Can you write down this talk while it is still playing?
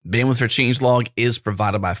Bandwidth for changelog is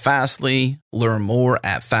provided by Fastly. Learn more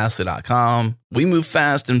at fastly.com. We move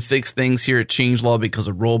fast and fix things here at changelog because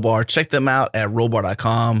of Rollbar. Check them out at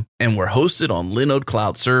rollbar.com. And we're hosted on Linode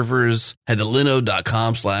Cloud servers. Head to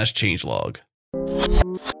linode.com/changelog.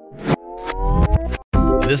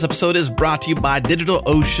 This episode is brought to you by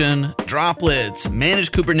DigitalOcean, Droplets,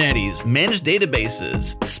 Managed Kubernetes, Managed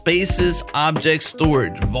Databases, Spaces, Object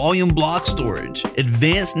Storage, Volume Block Storage,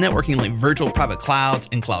 Advanced Networking like Virtual Private Clouds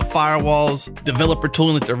and Cloud Firewalls, Developer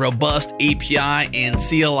Tooling like the robust API and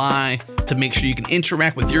CLI to make sure you can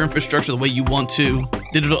interact with your infrastructure the way you want to.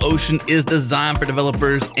 DigitalOcean is designed for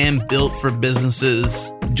developers and built for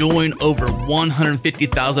businesses. Join over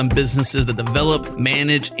 150,000 businesses that develop,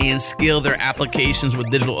 manage, and scale their applications with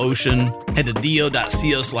DigitalOcean. Head to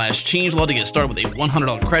do.co/changelog to get started with a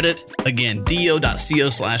 $100 credit. Again,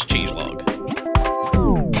 do.co/changelog.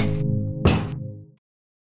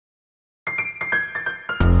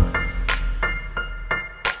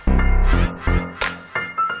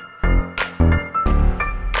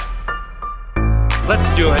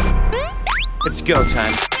 Let's do it. It's go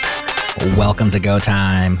time. Welcome to Go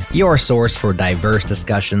Time, your source for diverse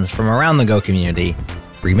discussions from around the Go community.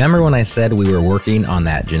 Remember when I said we were working on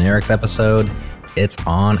that generics episode? It's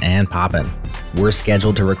on and poppin'. We're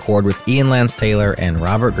scheduled to record with Ian Lance Taylor and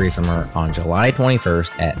Robert Griesemer on July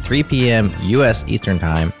 21st at 3 p.m. U.S. Eastern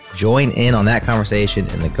Time. Join in on that conversation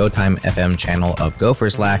in the Go Time FM channel of Go for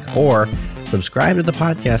Slack, or subscribe to the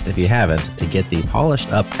podcast if you haven't to get the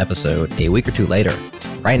polished up episode a week or two later.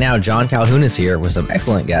 Right now, John Calhoun is here with some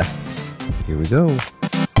excellent guests. Here we go.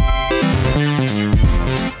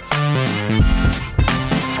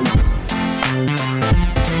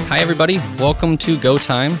 Hi, everybody. Welcome to Go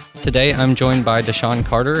Time. Today, I'm joined by DaShaun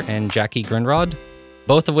Carter and Jacquie Grindrod,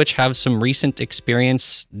 both of which have some recent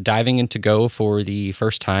experience diving into Go for the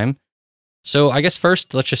first time. So I guess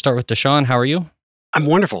first, let's just start with DaShaun. How are you? I'm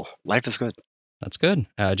wonderful. Life is good. That's good.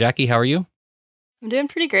 Jacquie, how are you? I'm doing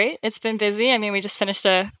pretty great. It's been busy. I mean, we just finished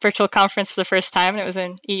a virtual conference for the first time, and it was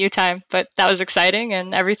in EU time, but that was exciting,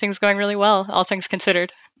 and everything's going really well, all things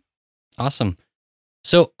considered. Awesome.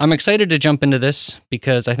 So I'm excited to jump into this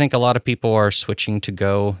because I think a lot of people are switching to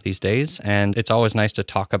Go these days, and it's always nice to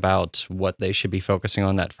talk about what they should be focusing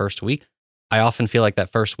on that first week. I often feel like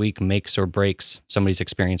that first week makes or breaks somebody's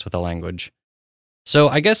experience with a language. So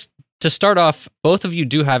I guess to start off, both of you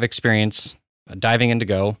do have experience diving into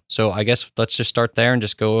Go. So I guess let's just start there and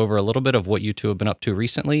just go over a little bit of what you two have been up to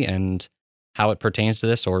recently and how it pertains to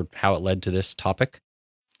this or how it led to this topic.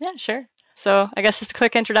 Yeah, sure. So I guess just a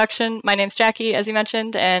quick introduction. My name's Jacquie, as you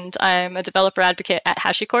mentioned, and I'm a developer advocate at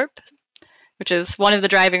HashiCorp, which is one of the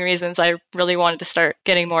driving reasons I really wanted to start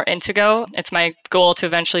getting more into Go. It's my goal to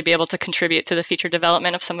eventually be able to contribute to the feature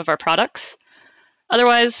development of some of our products.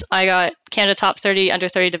 Otherwise, I got Canada Top 30 Under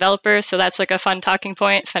 30 developers, so that's like a fun talking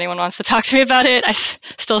point if anyone wants to talk to me about it.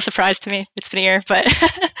 Still a surprise to me. It's been a year, but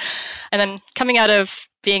and then coming out of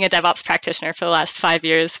being a DevOps practitioner for the last 5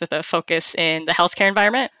 years with a focus in the healthcare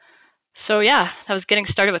environment. So yeah, that was getting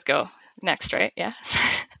started with Go next, right? Yeah.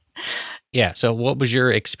 Yeah. So what was your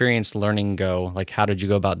experience learning Go? Like, how did you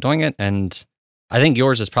go about doing it? And I think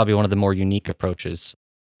yours is probably one of the more unique approaches.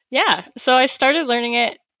 Yeah. So I started learning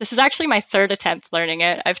it. This is actually my third attempt learning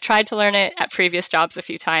it. I've tried to learn it at previous jobs a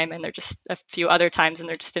few times, and there just a few other times, and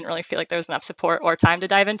there just didn't really feel like there was enough support or time to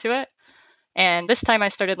dive into it. And this time I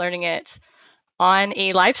started learning it on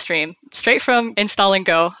a live stream, straight from installing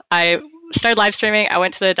Go. I started live streaming. I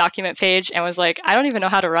went to the document page and was like, I don't even know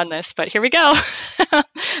how to run this, but here we go.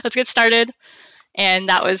 Let's get started. And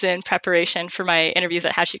that was in preparation for my interviews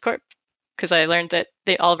at HashiCorp, because I learned that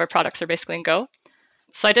all of our products are basically in Go.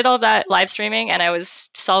 So I did all of that live streaming, and I was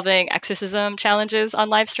solving exorcism challenges on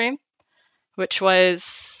live stream, which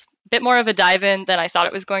was a bit more of a dive in than I thought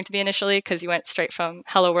it was going to be initially, because you went straight from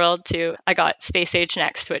Hello World to I got Space Age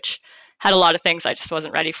next, which had a lot of things I just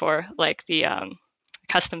wasn't ready for, like the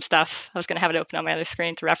custom stuff. I was going to have it open on my other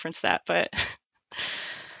screen to reference that, but it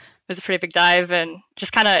was a pretty big dive, and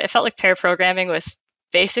just kind of, it felt like pair programming with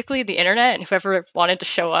basically the internet and whoever wanted to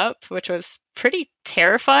show up, which was pretty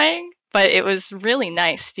terrifying, but it was really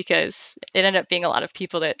nice because it ended up being a lot of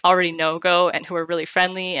people that already know Go and who are really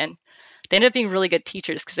friendly, and they ended up being really good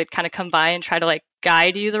teachers because they'd kind of come by and try to like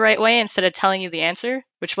guide you the right way instead of telling you the answer,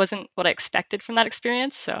 which wasn't what I expected from that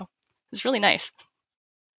experience. So it was really nice.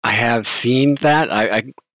 I have seen that. I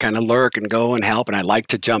kind of lurk and go and help, and I like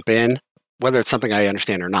to jump in, whether it's something I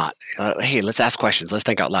understand or not. Hey, let's ask questions. Let's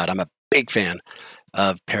think out loud. I'm a big fan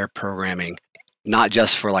of pair programming, not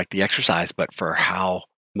just for like the exercise, but for how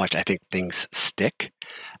much I think things stick.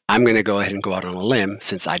 I'm going to go ahead and go out on a limb.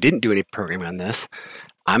 Since I didn't do any programming on this,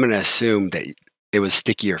 I'm going to assume that it was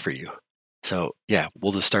stickier for you. So yeah,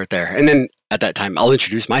 we'll just start there. And then at that time, I'll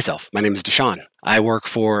introduce myself. My name is DaShaun. I work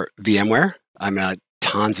for VMware. I'm a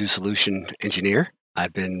Tanzu solution engineer.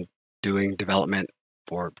 I've been doing development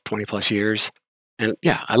for 20 plus years. And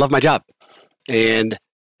yeah, I love my job. And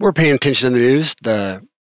we're paying attention to the news. The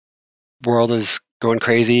world is going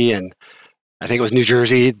crazy. And I think it was New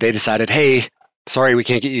Jersey. They decided, hey, sorry, we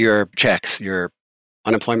can't get you your checks, your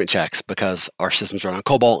unemployment checks, because our systems run on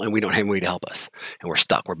COBOL and we don't have any way to help us. And we're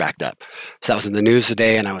stuck. We're backed up. So that was in the news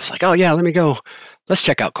today. And I was like, oh, yeah, let me go. Let's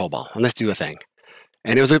check out COBOL and let's do a thing.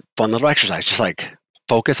 And it was a fun little exercise, just like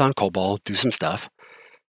focus on COBOL, do some stuff.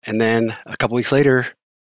 And then a couple weeks later,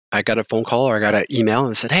 I got a phone call or I got an email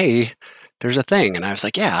and said, hey, there's a thing. And I was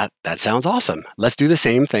like, yeah, that sounds awesome. Let's do the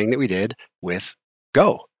same thing that we did with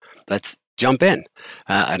Go. Let's jump in.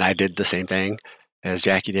 And I did the same thing as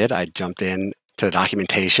Jackie did. I jumped in to the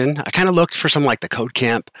documentation. I kind of looked for some like the code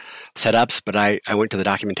camp setups, but I went to the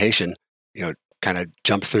documentation, kind of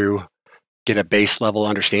jump through, get a base level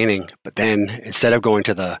understanding. But then instead of going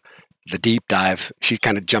to the deep dive, she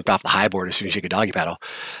kind of jumped off the high board as soon as she could doggy paddle.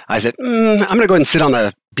 I said, I'm going to go ahead and sit on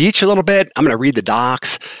the beach a little bit. I'm going to read the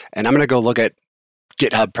docs and I'm going to go look at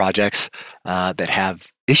GitHub projects that have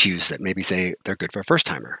issues that maybe say they're good for a first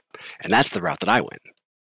timer. And that's the route that I went.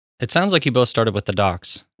 It sounds like you both started with the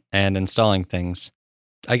docs and installing things.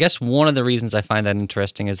 I guess one of the reasons I find that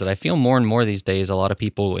interesting is that I feel more and more these days, a lot of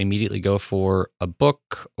people immediately go for a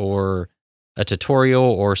book or a tutorial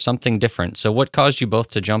or something different. So what caused you both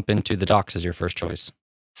to jump into the docs as your first choice?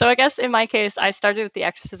 So I guess in my case, I started with the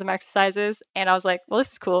exorcism exercises and I was like, well,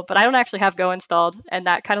 this is cool, but I don't actually have Go installed. And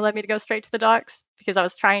that kind of led me to go straight to the docs because I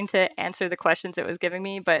was trying to answer the questions it was giving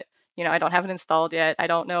me, but I don't have it installed yet. I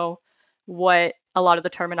don't know what a lot of the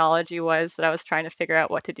terminology was that I was trying to figure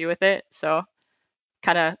out what to do with it. So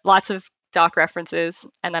kind of lots of doc references.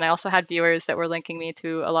 And then I also had viewers that were linking me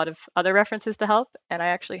to a lot of other references to help. And I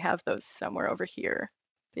actually have those somewhere over here.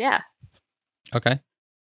 But yeah. Okay.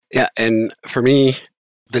 Yeah. And for me,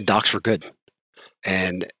 the docs were good.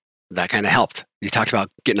 And that kind of helped. You talked about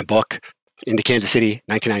getting a book into Kansas City,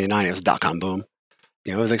 1999. It was a .com boom.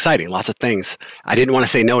 It was exciting. Lots of things. I didn't want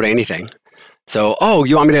to say no to anything. So,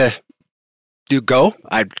 you want me to do Go?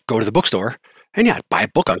 I'd go to the bookstore and I'd buy a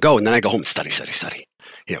book on Go. And then I'd go home and study.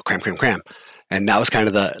 Cram. And that was kind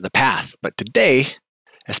of the path. But today,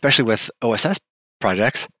 especially with OSS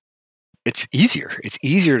projects, it's easier. It's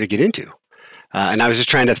easier to get into. And I was just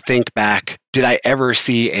trying to think back. Did I ever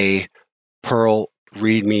see a Perl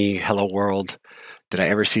README Hello World? Did I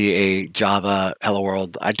ever see a Java Hello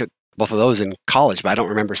World? I took both of those in college, but I don't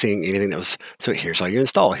remember seeing anything that was, so here's how you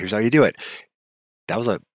install, here's how you do it. That was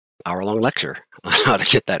an hour-long lecture on how to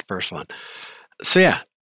get that first one. So yeah,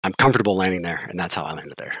 I'm comfortable landing there, and that's how I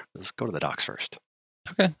landed there. Let's go to the docs first.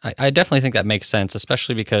 Okay. I definitely think that makes sense,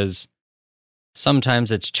 especially because sometimes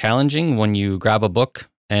it's challenging when you grab a book,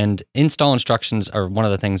 and install instructions are one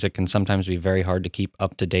of the things that can sometimes be very hard to keep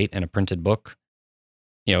up to date in a printed book.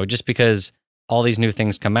 Just because all these new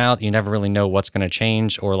things come out, you never really know what's going to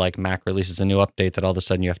change, or like Mac releases a new update that all of a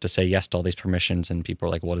sudden you have to say yes to all these permissions and people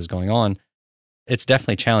are like, what is going on? It's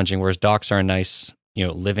definitely challenging, whereas docs are a nice,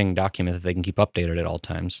 living document that they can keep updated at all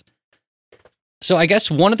times. So I guess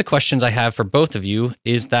one of the questions I have for both of you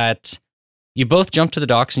is that you both jumped to the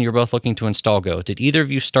docs and you're both looking to install Go. Did either of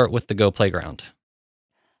you start with the Go Playground?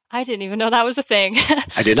 I didn't even know that was a thing.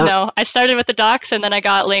 I did not. No, I started with the docs and then I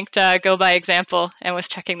got linked Go by example and was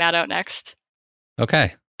checking that out next.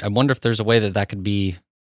 Okay. I wonder if there's a way that could be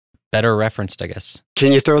better referenced, I guess.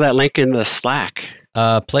 Can you throw that link in the Slack?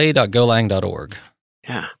 Play.golang.org.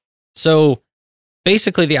 Yeah. So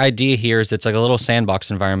basically the idea here is it's like a little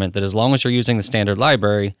sandbox environment that as long as you're using the standard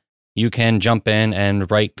library, you can jump in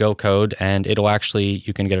and write Go code and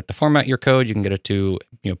you can get it to format your code, you can get it to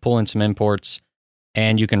pull in some imports,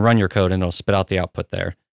 and you can run your code and it'll spit out the output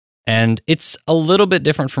there. And it's a little bit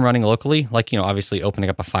different from running locally. Like, obviously opening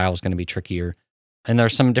up a file is going to be trickier. And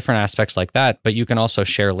there's some different aspects like that, but you can also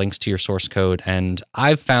share links to your source code. And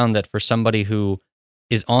I've found that for somebody who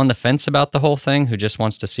is on the fence about the whole thing, who just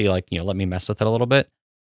wants to see let me mess with it a little bit,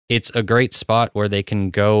 it's a great spot where they can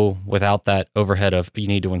go without that overhead of you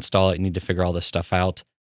need to install it, you need to figure all this stuff out.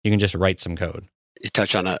 You can just write some code. You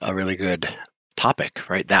touch on a really good topic,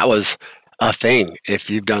 right? That was a thing. If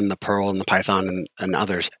you've done the Perl and the Python and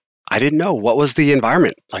others, I didn't know what was the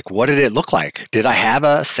environment. Like, what did it look like? Did I have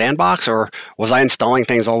a sandbox or was I installing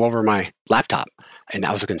things all over my laptop? And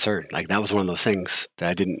that was a concern. Like, that was one of those things that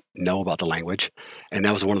I didn't know about the language. And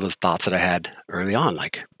that was one of those thoughts that I had early on.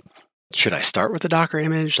 Like, should I start with the Docker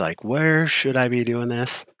image? Like, where should I be doing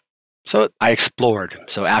this? So I explored.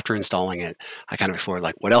 So after installing it, I kind of explored,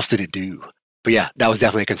 like, what else did it do? But yeah, that was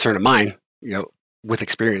definitely a concern of mine, with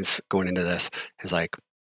experience going into this. Is like,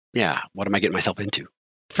 yeah, what am I getting myself into?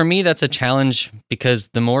 For me, that's a challenge because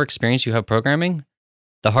the more experience you have programming,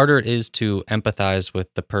 the harder it is to empathize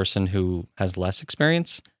with the person who has less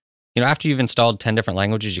experience. After you've installed 10 different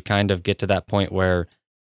languages, you kind of get to that point where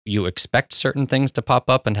you expect certain things to pop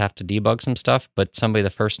up and have to debug some stuff. But somebody the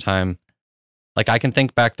first time, like I can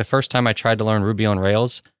think back the first time I tried to learn Ruby on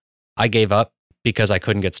Rails, I gave up because I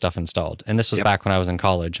couldn't get stuff installed. And this was back when I was in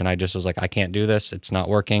college, and I just was like, I can't do this. It's not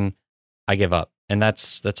working. I give up. And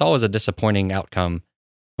that's always a disappointing outcome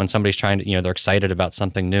when somebody's trying to, they're excited about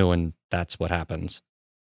something new, and that's what happens.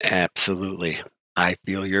 Absolutely. I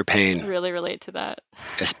feel your pain. Really relate to that.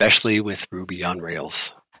 Especially with Ruby on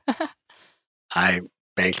Rails. I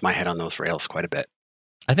banged my head on those rails quite a bit.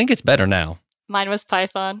 I think it's better now. Mine was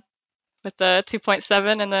Python. With the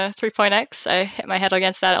 2.7 and the 3.x, I hit my head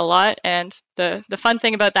against that a lot. And the fun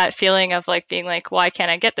thing about that feeling of like being like, why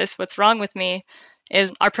can't I get this? What's wrong with me?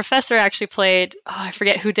 Is our professor actually played, I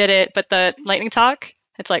forget who did it, but the lightning talk.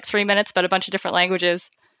 It's like 3 minutes about a bunch of different languages.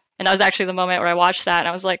 And that was actually the moment where I watched that. And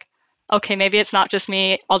I was like, okay, maybe it's not just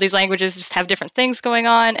me. All these languages just have different things going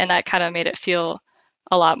on. And that kind of made it feel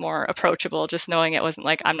a lot more approachable, just knowing it wasn't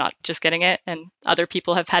like I'm not just getting it and other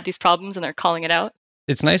people have had these problems and they're calling it out.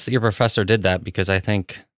 It's nice that your professor did that because I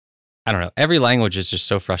think, I don't know, every language is just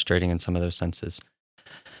so frustrating in some of those senses.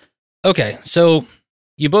 Okay, so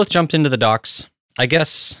you both jumped into the docs. I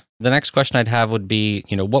guess the next question I'd have would be,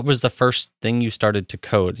 what was the first thing you started to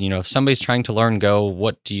code? If somebody's trying to learn Go,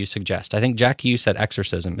 what do you suggest? I think, Jackie, you said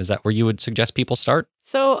exorcism. Is that where you would suggest people start?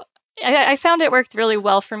 So I found it worked really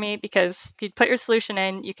well for me because you'd put your solution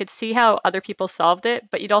in, you could see how other people solved it,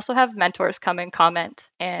 but you'd also have mentors come and comment.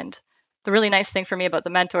 And the really nice thing for me about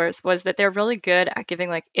the mentors was that they're really good at giving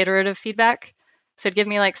like iterative feedback. So they'd give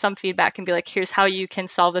me like some feedback and be like, here's how you can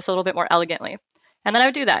solve this a little bit more elegantly. And then I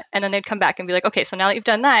would do that. And then they'd come back and be like, okay, so now that you've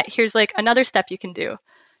done that, here's like another step you can do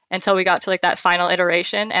until we got to like that final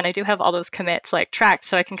iteration. And I do have all those commits like tracked.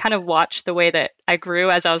 So I can kind of watch the way that I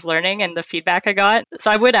grew as I was learning and the feedback I got.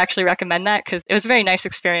 So I would actually recommend that because it was a very nice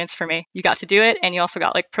experience for me. You got to do it. And you also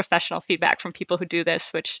got like professional feedback from people who do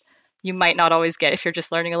this, which you might not always get if you're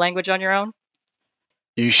just learning a language on your own.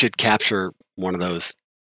 You should capture one of those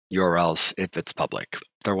URLs if it's public.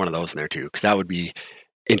 Throw one of those in there too, because that would be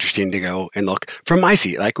interesting to go and look from my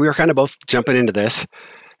seat. Like we were kind of both jumping into this,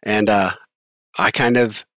 and I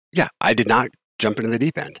did not jump into the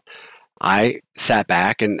deep end. I sat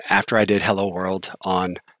back, and after I did Hello World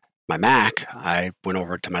on my Mac, I went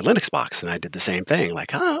over to my Linux box and I did the same thing.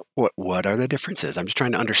 Like, what are the differences? I'm just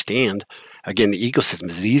trying to understand. Again, the ecosystem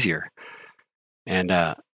is easier. And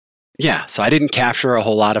so I didn't capture a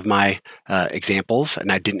whole lot of my examples,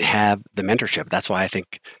 and I didn't have the mentorship. That's why I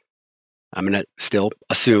think I'm going to still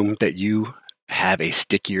assume that you have a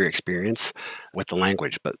stickier experience with the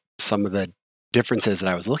language. But some of the differences that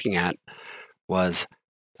I was looking at was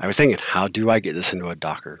I was thinking, how do I get this into a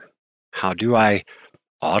Docker? How do I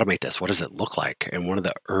automate this? What does it look like? And one of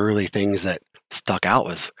the early things that stuck out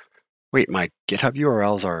was, wait, my GitHub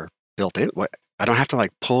URLs are built in. What? I don't have to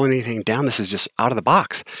like pull anything down. This is just out of the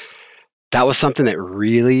box. That was something that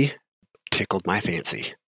really tickled my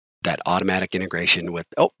fancy. That automatic integration with,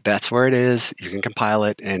 that's where it is. You can compile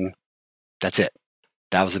it and that's it.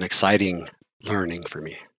 That was an exciting learning for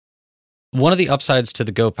me. One of the upsides to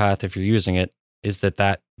the Go path, if you're using it, is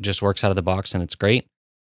that just works out of the box and it's great.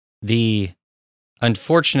 The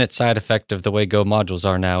unfortunate side effect of the way Go modules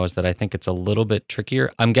are now is that I think it's a little bit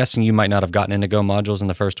trickier. I'm guessing you might not have gotten into Go modules in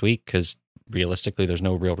the first week because realistically, there's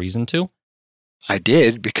no real reason to. I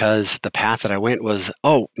did because the path that I went was,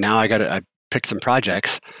 now I picked some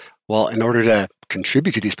projects. Well, in order to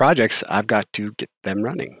contribute to these projects, I've got to get them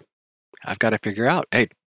running. I've got to figure out, hey,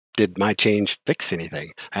 did my change fix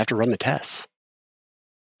anything? I have to run the tests.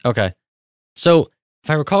 Okay. So if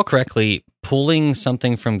I recall correctly, pulling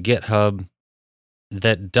something from GitHub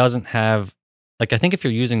that doesn't have, like, I think if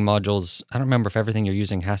you're using modules, I don't remember if everything you're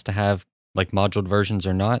using has to have like moduled versions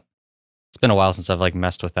or not. It's been a while since I've like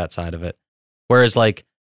messed with that side of it. Whereas like,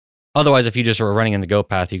 otherwise, if you just were running in the Go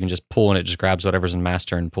path, you can just pull and it just grabs whatever's in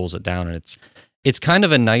master and pulls it down. And it's kind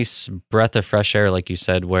of a nice breath of fresh air, like you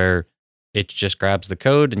said, where it just grabs the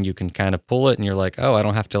code and you can kind of pull it and you're like, I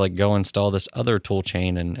don't have to like go install this other tool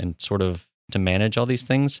chain and sort of to manage all these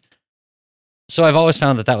things. So I've always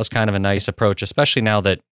found that was kind of a nice approach, especially now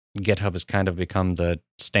that GitHub has kind of become the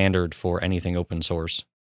standard for anything open source.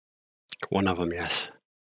 One of them, yes.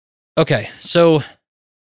 Okay, so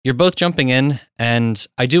you're both jumping in, and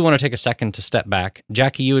I do want to take a second to step back.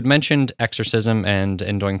 Jackie, you had mentioned exorcism and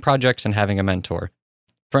doing projects and having a mentor.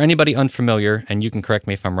 for anybody unfamiliar, and you can correct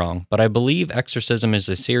me if I'm wrong, but I believe exorcism is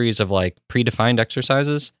a series of like predefined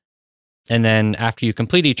exercises. And then after you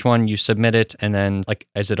complete each one, you submit it. And then like,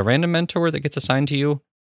 is it a random mentor that gets assigned to you?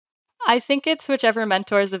 I think it's whichever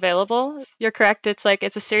mentor is available. You're correct. It's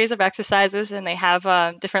a series of exercises and they have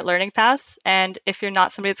different learning paths. And if you're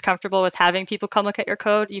not somebody that's comfortable with having people come look at your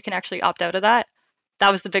code, you can actually opt out of that.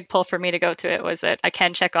 That was the big pull for me to go to it, was that I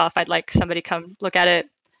can check off, I'd like somebody come look at it.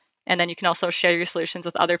 And then you can also share your solutions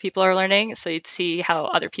with other people who are learning. So you'd see how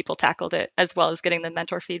other people tackled it, as well as getting the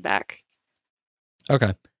mentor feedback.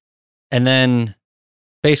 Okay. And then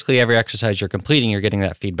basically every exercise you're completing, you're getting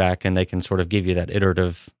that feedback, and they can sort of give you that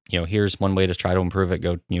iterative, here's one way to try to improve it.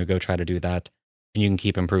 Go try to do that, and you can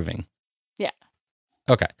keep improving. Yeah.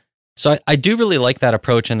 Okay. So I do really like that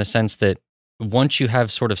approach in the sense that once you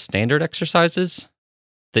have sort of standard exercises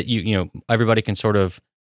that everybody can sort of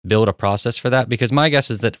build a process for that, because my guess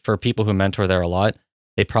is that for people who mentor there a lot,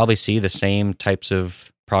 they probably see the same types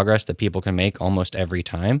of progress that people can make almost every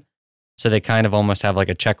time. So they kind of almost have like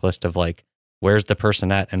a checklist of like, where's the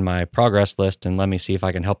person at in my progress list? And let me see if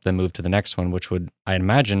I can help them move to the next one, which I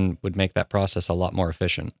imagine would make that process a lot more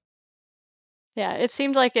efficient. Yeah, it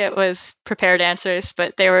seemed like it was prepared answers,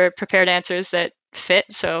 but they were prepared answers that fit.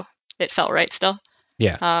 So it felt right still.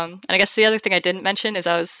 Yeah. And I guess the other thing I didn't mention is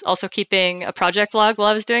I was also keeping a project log while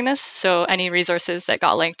I was doing this. So any resources that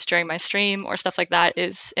got linked during my stream or stuff like that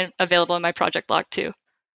is available in my project log too.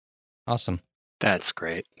 Awesome. That's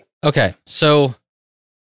great. Okay. So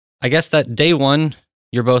I guess that day one,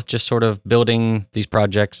 you're both just sort of building these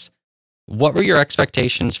projects. What were your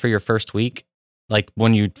expectations for your first week? Like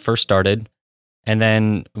when you first started? And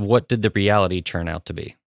then what did the reality turn out to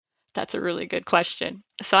be? That's a really good question.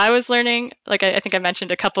 So I was learning, like I think I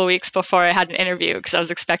mentioned a couple of weeks before I had an interview, because I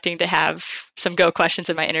was expecting to have some Go questions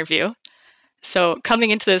in my interview. So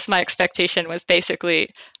coming into this, my expectation was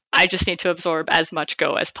basically, I just need to absorb as much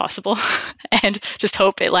Go as possible and just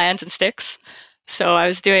hope it lands and sticks. So I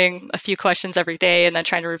was doing a few questions every day and then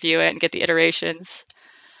trying to review it and get the iterations.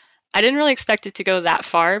 I didn't really expect it to go that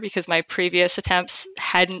far because my previous attempts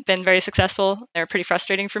hadn't been very successful. They were pretty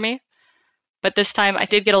frustrating for me. But this time I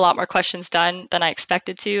did get a lot more questions done than I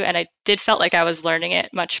expected to, and I did felt like I was learning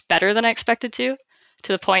it much better than I expected to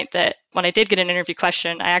the point that when I did get an interview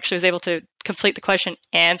question, I actually was able to complete the question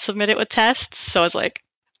and submit it with tests. So I was like,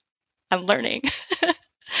 I'm learning.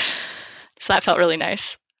 So that felt really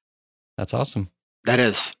nice. That's awesome. That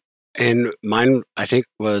is. And mine, I think,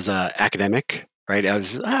 was academic, right? I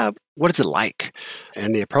was, what is it like?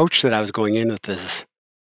 And the approach that I was going in with this,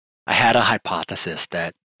 I had a hypothesis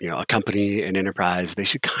that, a company, an enterprise, they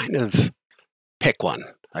should kind of pick one.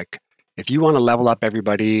 Like, if you want to level up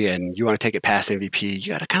everybody and you want to take it past MVP,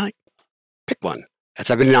 you got to kind of pick one. As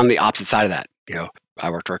I've been on the opposite side of that. I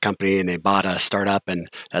worked for a company and they bought a startup, and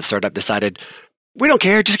that startup decided, we don't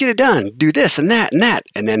care, just get it done. Do this and that and that.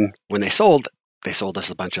 And then when they sold us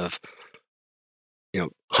a bunch of,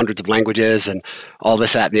 hundreds of languages and all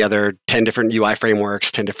this, that, and the other, 10 different UI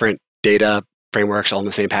frameworks, 10 different data frameworks all in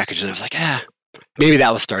the same package. And I was like, maybe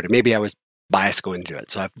that was started. Maybe I was biased going into it.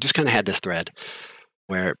 So I've just kind of had this thread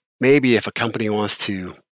where maybe if a company wants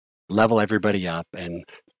to level everybody up and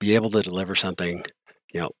be able to deliver something,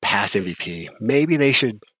 past MVP, maybe they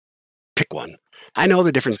should pick one. I know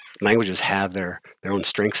the different languages have their own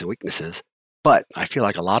strengths and weaknesses, but I feel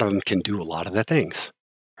like a lot of them can do a lot of the things,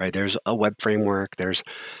 right? There's a web framework. There's,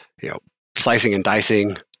 slicing and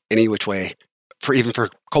dicing any which way even for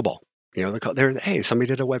COBOL. Hey, somebody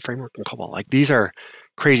did a web framework in COBOL. Like, these are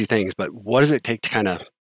crazy things, but what does it take to kind of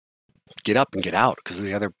get up and get out? Because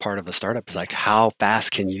the other part of a startup is like, how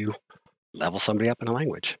fast can you level somebody up in a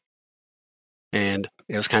language? And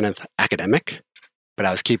it was kind of academic, but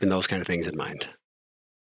I was keeping those kind of things in mind.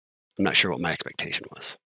 I'm not sure what my expectation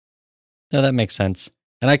was. No, that makes sense.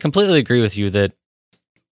 And I completely agree with you that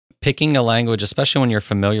picking a language, especially when you're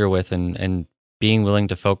familiar with and being willing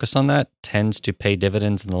to focus on that, tends to pay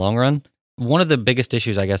dividends in the long run. One of the biggest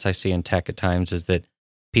issues I guess I see in tech at times is that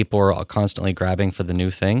people are constantly grabbing for the new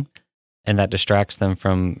thing, and that distracts them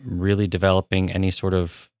from really developing any sort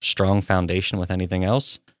of strong foundation with anything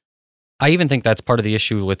else. I even think that's part of the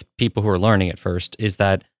issue with people who are learning at first, is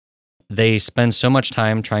that they spend so much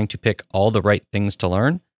time trying to pick all the right things to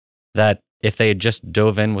learn that if they had just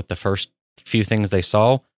dove in with the first few things they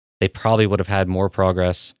saw, they probably would have had more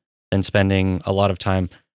progress than spending a lot of time.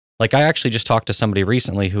 Like, I actually just talked to somebody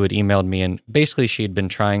recently who had emailed me, and basically she had been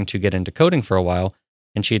trying to get into coding for a while,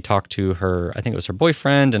 and she had talked to her, I think it was her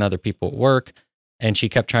boyfriend and other people at work, and she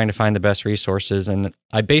kept trying to find the best resources. And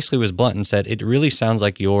I basically was blunt and said, it really sounds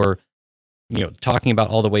like you're, talking about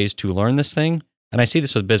all the ways to learn this thing, And I see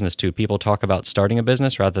this with business too. People talk about starting a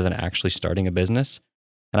business rather than actually starting a business.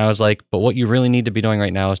 And I was like, but what you really need to be doing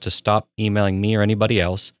right now is to stop emailing me or anybody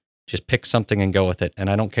else. Just pick something and go with it. And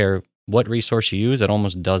I don't care what resource you use. It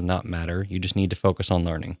almost does not matter. You just need to focus on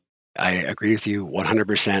learning. I agree with you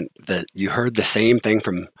 100% that you heard the same thing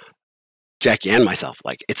from Jackie and myself.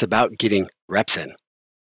 Like, it's about getting reps in.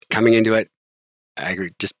 Coming into it, I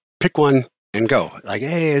agree. Just pick one and go. Like,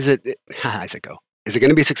 hey, I said go. Is it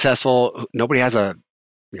going to be successful? Nobody has a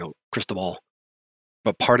crystal ball.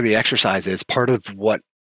 But part of the exercise is part of what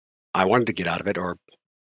I wanted to get out of it, or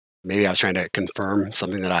maybe I was trying to confirm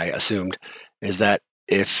something that I assumed, is that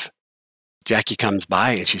if Jackie comes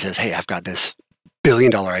by and she says, hey, I've got this $1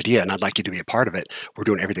 billion idea and I'd like you to be a part of it, we're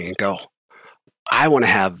doing everything and go. I want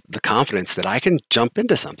to have the confidence that I can jump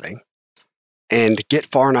into something and get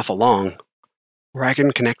far enough along where I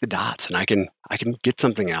can connect the dots and I can get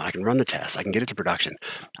something out. I can run the tests. I can get it to production.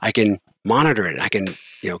 I can monitor it. I can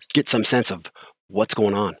get some sense of what's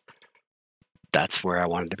going on. That's where I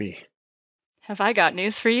wanted to be. Have I got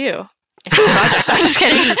news for you? It's a project. I'm just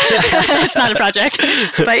kidding. It's not a project.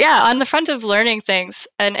 But yeah, on the front of learning things,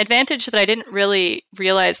 an advantage that I didn't really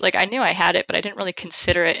realize, like I knew I had it, but I didn't really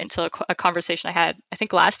consider it until a conversation I had, I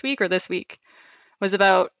think last week or this week, was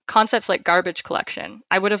about concepts like garbage collection.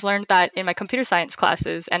 I would have learned that in my computer science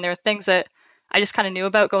classes, and there are things that I just kind of knew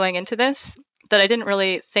about going into this that I didn't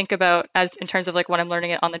really think about as in terms of like when I'm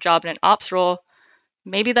learning it on the job in an ops role.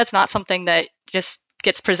 Maybe that's not something that just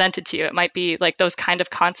gets presented to you. It might be like those kind of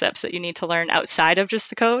concepts that you need to learn outside of just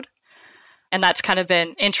the code. And that's kind of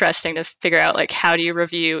been interesting to figure out, like, how do you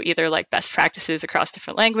review either like best practices across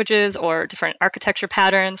different languages or different architecture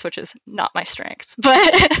patterns, which is not my strength.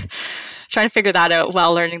 But trying to figure that out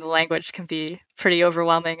while learning the language can be pretty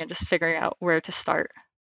overwhelming, and just figuring out where to start.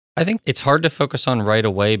 I think it's hard to focus on right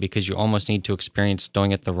away because you almost need to experience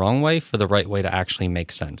doing it the wrong way for the right way to actually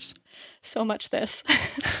make sense. So much this.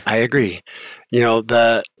 I agree.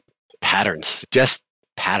 The patterns, just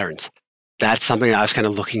patterns. That's something I was kind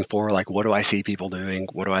of looking for. Like, what do I see people doing?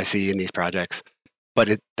 What do I see in these projects?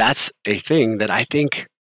 But that's a thing that I think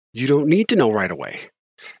you don't need to know right away.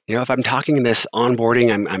 If I'm talking in this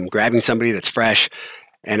onboarding, I'm grabbing somebody that's fresh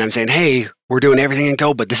and I'm saying, hey, we're doing everything in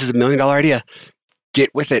Go, but this is $1 million idea. Get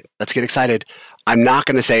with it. Let's get excited. I'm not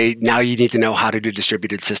going to say, now you need to know how to do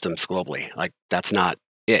distributed systems globally. Like, that's not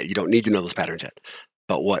it. You don't need to know those patterns yet.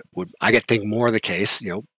 But what would I think more the case,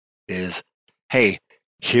 is, hey,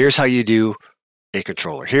 here's how you do a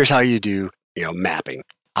controller. Here's how you do, mapping.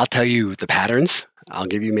 I'll tell you the patterns. I'll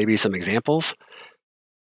give you maybe some examples.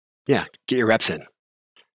 Yeah, get your reps in.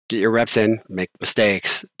 Get your reps in, make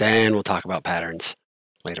mistakes. Then we'll talk about patterns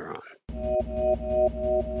later on.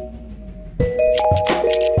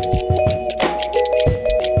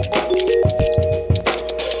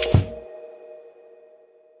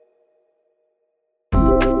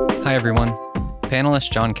 Hi everyone,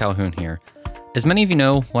 panelist John Calhoun here. As many of you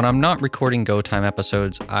know, when I'm not recording Go Time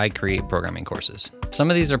episodes, I create programming courses. Some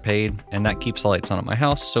of these are paid, and that keeps the lights on at my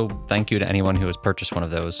house, so thank you to anyone who has purchased one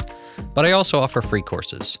of those. But I also offer free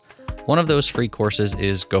courses. One of those free courses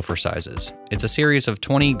is Go for Sizes. It's a series of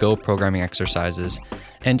 20 Go programming exercises,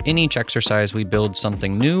 and in each exercise we build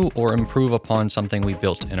something new or improve upon something we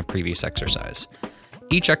built in a previous exercise.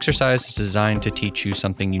 Each exercise is designed to teach you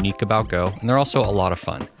something unique about Go, and they're also a lot of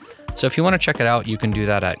fun. So if you want to check it out, you can do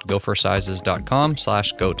that at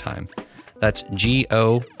goforsizes.com/gotime. That's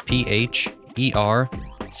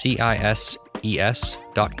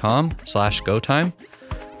GOPHERCISES.com/gotime.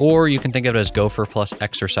 Or you can think of it as gopher plus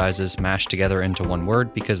exercises mashed together into one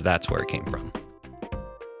word, because that's where it came from.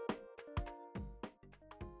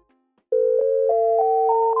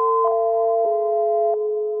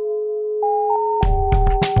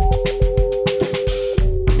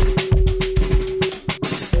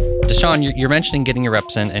 DaShaun, you're mentioning getting your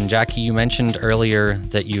reps in, and Jackie, you mentioned earlier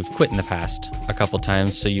that you've quit in the past a couple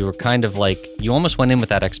times, so you were kind of like, you almost went in with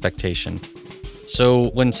that expectation. So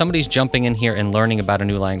when somebody's jumping in here and learning about a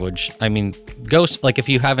new language, I mean, Go, like if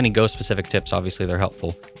you have any Go specific tips, obviously they're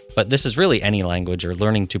helpful, but this is really any language or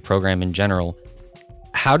learning to program in general.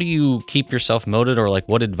 How do you keep yourself motivated, or like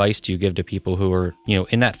what advice do you give to people who are,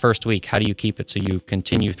 in that first week? How do you keep it so you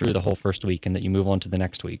continue through the whole first week and that you move on to the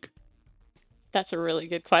next week? That's a really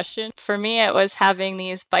good question. For me, it was having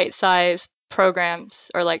these bite-sized programs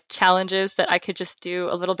or like challenges that I could just do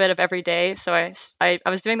a little bit of every day. So I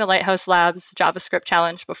was doing the Lighthouse Labs JavaScript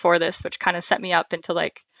challenge before this, which kind of set me up into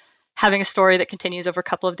like having a story that continues over a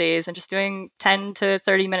couple of days and just doing 10 to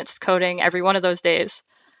 30 minutes of coding every one of those days.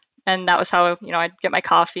 And that was how, I'd get my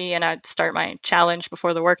coffee and I'd start my challenge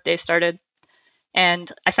before the workday started.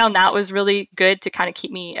 And I found that was really good to kind of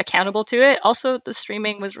keep me accountable to it. Also, the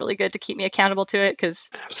streaming was really good to keep me accountable to it because,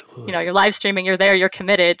 you're live streaming, you're there, you're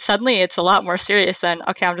committed. Suddenly it's a lot more serious than,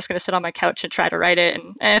 okay, I'm just going to sit on my couch and try to write it.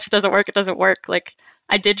 And if it doesn't work, it doesn't work. Like,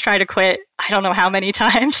 I did try to quit, I don't know how many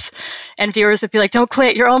times. And viewers would be like, don't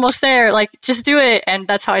quit, you're almost there. Like, just do it. And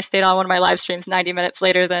that's how I stayed on one of my live streams 90 minutes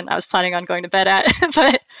later than I was planning on going to bed at.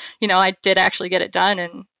 But, I did actually get it done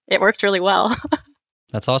and it worked really well.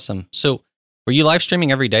 That's awesome. So were you live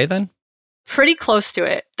streaming every day then? Pretty close to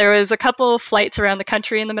it. There was a couple flights around the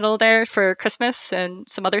country in the middle there for Christmas and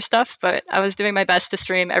some other stuff, but I was doing my best to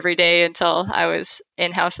stream every day until I was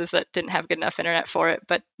in houses that didn't have good enough internet for it.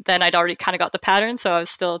 But then I'd already kind of got the pattern, so I was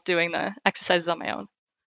still doing the exercises on my own.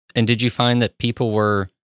 And did you find that people were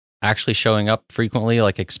actually showing up frequently,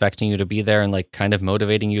 like expecting you to be there and like kind of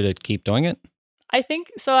motivating you to keep doing it? I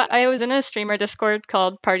think so. I was in a streamer Discord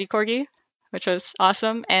called Party Corgi, which was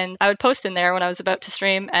awesome. And I would post in there when I was about to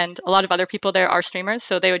stream, and a lot of other people there are streamers,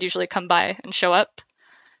 so they would usually come by and show up.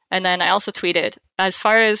 And then I also tweeted. As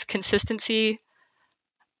far as consistency,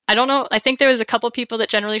 I don't know. I think there was a couple people that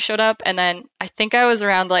generally showed up, and then I think I was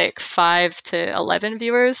around like 5 to 11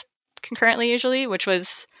 viewers concurrently usually, which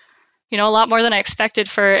was, a lot more than I expected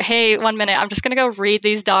for, hey, 1 minute, I'm just going to go read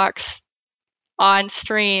these docs on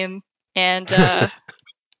stream and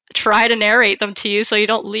try to narrate them to you so you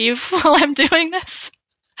don't leave while I'm doing this.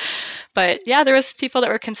 But yeah, there was people that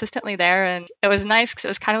were consistently there, and it was nice because it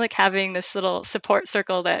was kind of like having this little support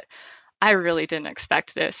circle that I really didn't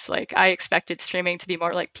expect this. Like, I expected streaming to be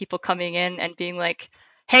more like people coming in and being like,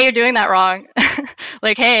 hey, you're doing that wrong.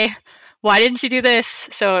 Like, hey, why didn't you do this?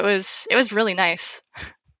 So it was really nice.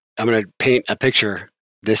 I'm going to paint a picture.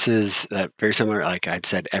 This is very similar. Like I'd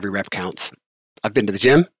said, every rep counts. I've been to the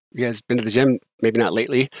gym. You guys been to the gym? Maybe not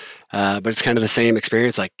lately, but it's kind of the same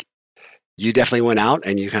experience. Like, you definitely went out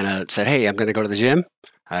and you kind of said, hey, I'm going to go to the gym.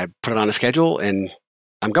 I put it on a schedule and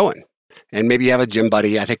I'm going. And maybe you have a gym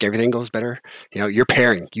buddy. I think everything goes better. You're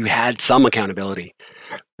pairing. You had some accountability.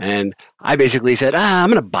 And I basically said, I'm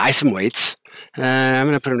going to buy some weights. I'm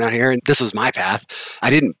going to put them down here. And this was my path. I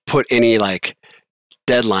didn't put any like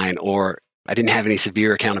deadline, or I didn't have any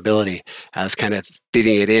severe accountability. I was kind of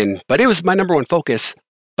fitting it in, but it was my number one focus.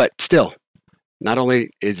 But still, not only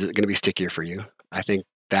is it going to be stickier for you, I think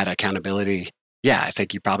that accountability, I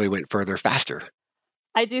think you probably went further faster.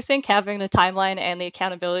 I do think having the timeline and the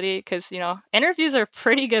accountability, because, interviews are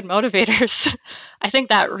pretty good motivators. I think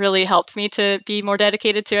that really helped me to be more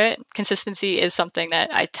dedicated to it. Consistency is something that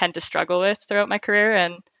I tend to struggle with throughout my career.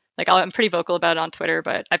 And like, I'm pretty vocal about it on Twitter,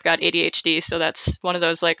 but I've got ADHD. So that's one of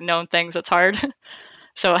those like known things that's hard.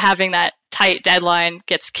 So having that tight deadline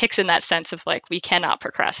kicks in that sense of like, we cannot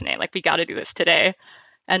procrastinate. Like, we got to do this today.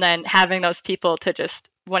 And then having those people to just,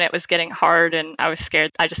 when it was getting hard and I was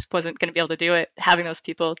scared, I just wasn't going to be able to do it. Having those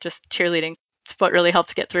people just cheerleading is what really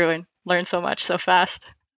helped get through and learn so much so fast.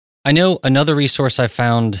 I know another resource I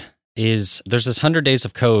found is there's this 100 Days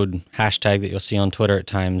of Code hashtag that you'll see on Twitter at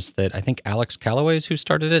times that I think Alex Callaway is who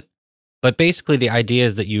started it. But basically the idea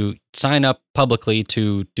is that you sign up publicly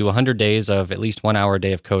to do 100 days of at least 1 hour a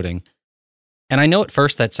day of coding. And I know at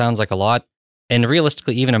first that sounds like a lot. And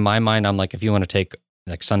realistically, even in my mind, I'm like, if you want to take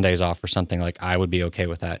like Sundays off or something, like I would be okay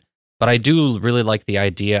with that. But I do really like the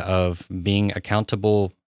idea of being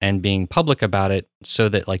accountable and being public about it so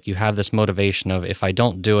that like you have this motivation of, if I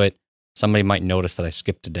don't do it, somebody might notice that I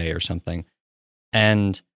skipped a day or something.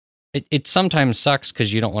 And it sometimes sucks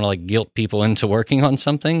because you don't want to like guilt people into working on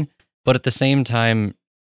something. But at the same time,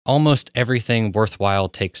 almost everything worthwhile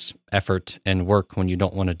takes effort and work when you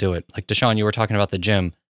don't want to do it. Like DaShaun, you were talking about the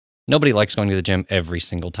gym. Nobody likes going to the gym every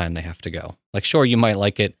single time they have to go. Like, sure, you might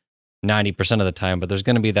like it 90% of the time, but there's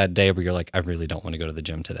going to be that day where you're like, I really don't want to go to the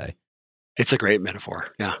gym today. It's a great metaphor.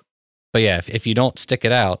 Yeah. But yeah, if you don't stick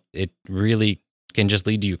it out, it really can just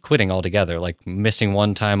lead to you quitting altogether. Like missing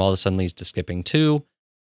one time all of a sudden leads to skipping two.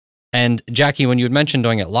 And Jackie, when you had mentioned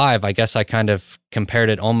doing it live, I guess I kind of compared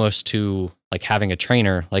it almost to like having a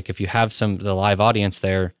trainer. Like if you have the live audience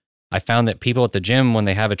there, I found that people at the gym, when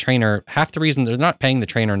they have a trainer, half the reason they're not paying the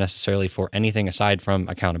trainer necessarily for anything aside from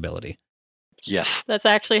accountability. Yes. That's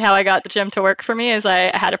actually how I got the gym to work for me, is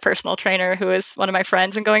I had a personal trainer who was one of my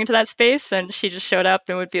friends and going into that space, and she just showed up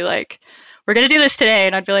and would be like, we're going to do this today.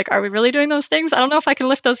 And I'd be like, are we really doing those things? I don't know if I can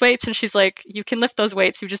lift those weights. And she's like, you can lift those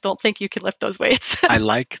weights. You just don't think you can lift those weights. I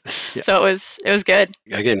like that. Yeah. So it was good.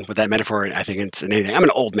 Again, with that metaphor, I think it's in anything. I'm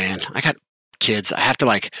an old man. I got kids. I have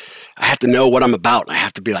to know what I'm about. I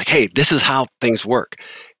have to be like, hey, this is how things work.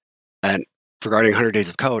 And regarding 100 Days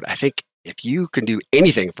of Code, I think if you can do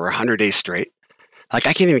anything for 100 days straight, like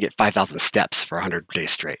I can't even get 5,000 steps for 100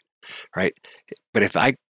 days straight, right? But if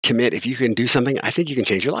I commit, if you can do something, I think you can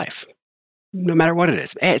change your life, no matter what it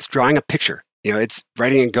is. Hey, it's drawing a picture. It's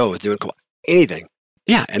writing and go. It's doing anything.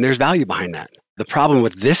 Yeah, and there's value behind that. The problem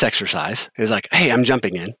with this exercise is like, hey, I'm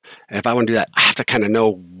jumping in. And if I want to do that, I have to kind of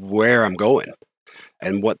know where I'm going.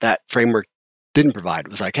 And what that framework didn't provide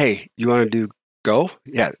was like, hey, you want to do go?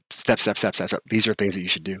 Yeah, step. These are things that you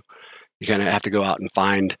should do. You kind of have to go out and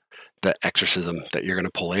find the exorcism that you're going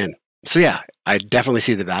to pull in. So yeah, I definitely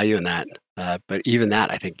see the value in that. But even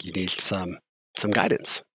that, I think you need some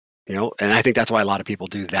guidance, and I think that's why a lot of people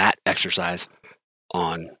do that exercise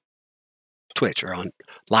on Twitch or on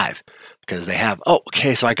live, because they have,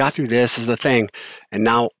 okay, so I got through this is the thing. And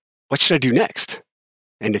now what should I do next?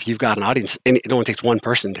 And if you've got an audience, and it only takes one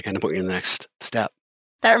person to kind of put you in the next step.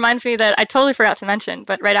 That reminds me that I totally forgot to mention,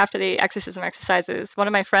 but right after the exorcism exercises, one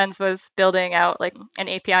of my friends was building out like an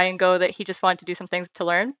API in Go that he just wanted to do some things to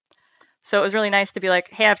learn. So it was really nice to be like,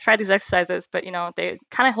 hey, I've tried these exercises, but they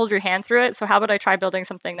kind of hold your hand through it. So how about I try building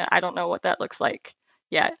something that I don't know what that looks like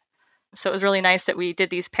yet? So it was really nice that we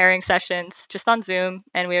did these pairing sessions just on Zoom,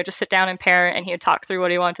 and we would just sit down and pair, and he would talk through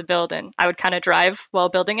what he wanted to build, and I would kind of drive while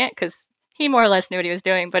building it because he more or less knew what he was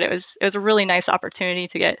doing. But it was a really nice opportunity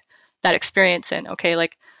to get that experience in, okay,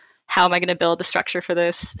 like, how am I going to build the structure for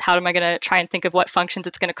this? How am I going to try and think of what functions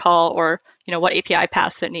it's going to call, or what API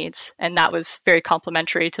paths it needs? And that was very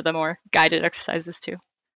complementary to the more guided exercises too.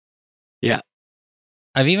 Yeah.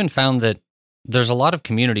 I've even found that there's a lot of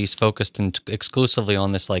communities focused exclusively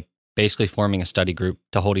on this, like basically forming a study group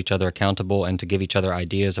to hold each other accountable and to give each other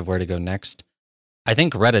ideas of where to go next. I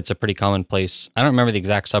think Reddit's a pretty common place. I don't remember the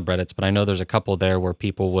exact subreddits, but I know there's a couple there where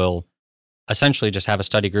people will essentially just have a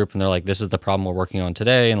study group and they're like, this is the problem we're working on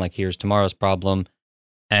today, and like, here's tomorrow's problem.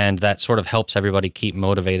 And that sort of helps everybody keep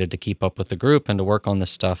motivated to keep up with the group and to work on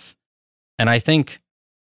this stuff. And I think,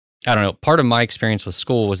 I don't know, part of my experience with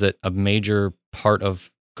school was that a major part of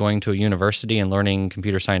going to a university and learning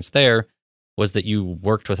computer science there was that you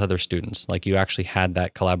worked with other students. Like, you actually had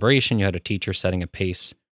that collaboration, you had a teacher setting a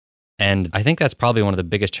pace. And I think that's probably one of the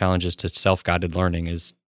biggest challenges to self-guided learning,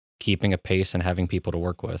 is keeping a pace and having people to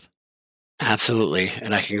work with. Absolutely.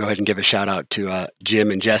 And I can go ahead and give a shout out to Jim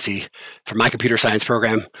and Jesse for my computer science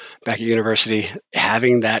program back at university,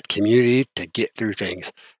 having that community to get through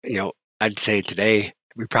things. I'd say today,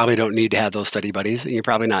 we probably don't need to have those study buddies. You're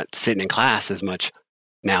probably not sitting in class as much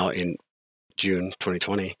now in June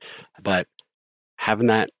 2020, but having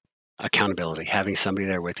that accountability, having somebody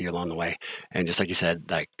there with you along the way. And just like you said,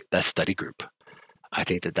 like that study group, I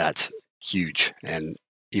think that that's huge. And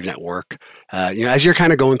even at work, as you're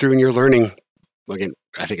kind of going through and you're learning, again,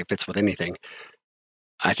 I think it fits with anything.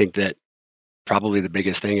 I think that probably the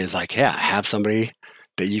biggest thing is like, have somebody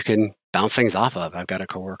that you can bounce things off of. I've got a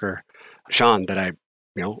coworker, Sean, that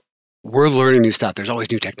we're learning new stuff. There's always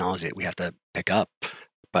new technology that we have to pick up.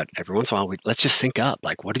 But every once in a while, let's just sync up.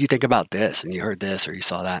 Like, what did you think about this? And you heard this or you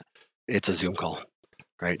saw that. It's a Zoom call,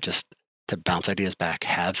 right? Just to bounce ideas back,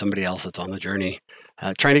 have somebody else that's on the journey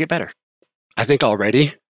trying to get better. I think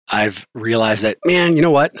already I've realized that, man, you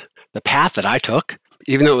know what? The path that I took,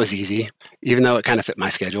 even though it was easy, even though it kind of fit my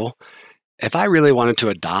schedule, if I really wanted to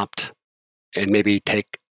adopt and maybe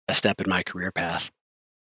take a step in my career path,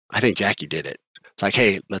 I think Jackie did it. It's like,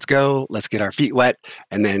 hey, let's go, let's get our feet wet,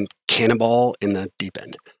 and then cannonball in the deep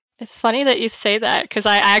end. It's funny that you say that, because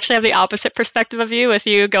I actually have the opposite perspective of you, with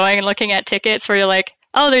you going and looking at tickets where you're like,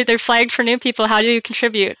 oh, they're flagged for new people. How do you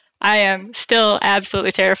contribute? I am still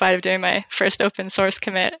absolutely terrified of doing my first open source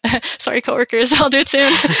commit. Sorry, coworkers, I'll do it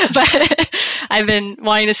soon. But I've been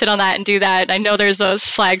wanting to sit on that and do that. I know there's those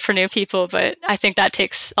flagged for new people, but I think that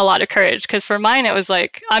takes a lot of courage, because for mine, it was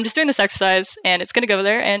like, I'm just doing this exercise and it's going to go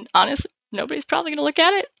there. And honestly, nobody's probably going to look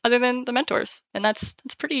at it other than the mentors. And that's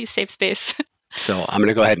pretty safe space. So I'm going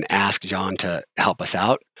to go ahead and ask John to help us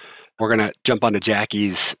out. We're going to jump onto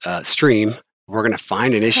Jackie's stream. We're going to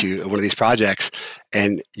find an issue of one of these projects,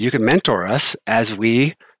 and you can mentor us as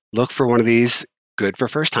we look for one of these good for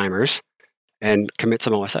first timers and commit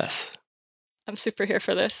some OSS. I'm super here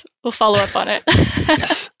for this. We'll follow up on it.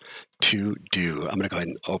 Yes, to do. I'm going to go ahead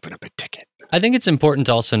and open up a ticket. I think it's important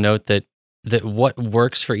to also note that what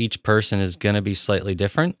works for each person is going to be slightly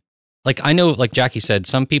different. Like, I know, like Jackie said,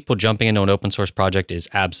 some people jumping into an open source project is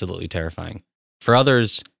absolutely terrifying. For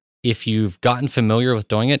others, if you've gotten familiar with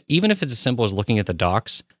doing it, even if it's as simple as looking at the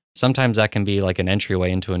docs, sometimes that can be like an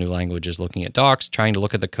entryway into a new language, is looking at docs, trying to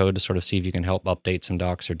look at the code to sort of see if you can help update some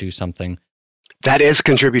docs or do something. That is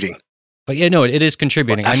contributing. But yeah, no, it is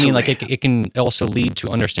contributing. Well, I mean, like it can also lead to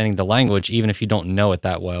understanding the language, even if you don't know it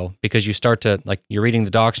that well, because you start to, like, you're reading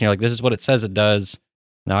the docs and you're like, this is what it says it does.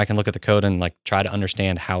 Now I can look at the code and like try to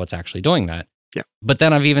understand how it's actually doing that. Yeah. But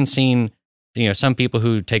then I've even seen some people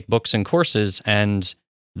who take books and courses and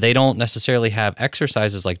they don't necessarily have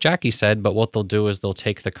exercises like Jackie said, but what they'll do is they'll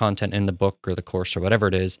take the content in the book or the course or whatever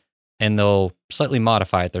it is, and they'll slightly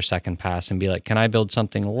modify it their second pass and be like, can I build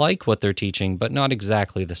something like what they're teaching, but not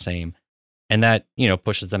exactly the same? And that,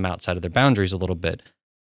 pushes them outside of their boundaries a little bit.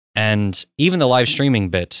 And even the live streaming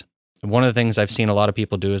bit, one of the things I've seen a lot of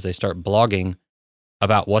people do is they start blogging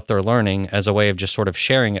about what they're learning as a way of just sort of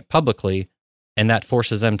sharing it publicly. And that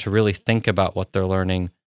forces them to really think about what they're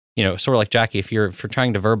learning. Sort of like Jackie, if you're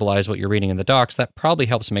trying to verbalize what you're reading in the docs, that probably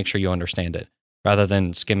helps make sure you understand it rather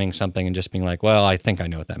than skimming something and just being like, well, I think I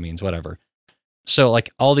know what that means, whatever. So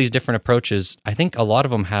like all these different approaches, I think a lot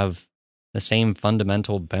of them have the same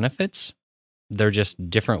fundamental benefits. They're just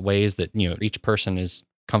different ways that, each person is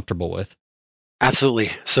comfortable with.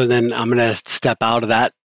 Absolutely. So then I'm going to step out of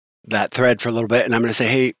that thread for a little bit, and I'm going to say,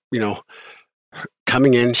 hey,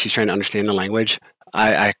 coming in, she's trying to understand the language.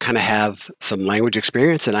 I kind of have some language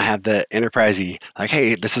experience, and I have the enterprisey, like,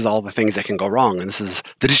 hey, this is all the things that can go wrong, and this is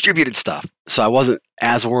the distributed stuff. So I wasn't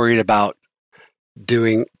as worried about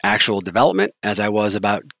doing actual development as I was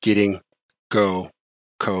about getting Go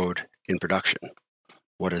code in production.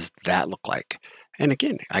 What does that look like? And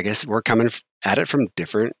again, I guess we're coming at it from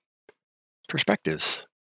different perspectives.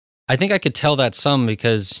 I think I could tell that some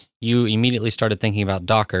because you immediately started thinking about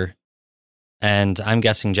Docker. And I'm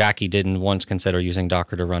guessing Jackie didn't once consider using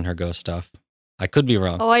Docker to run her Go stuff. I could be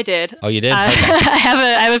wrong. Oh, I did. Oh, you did? Okay.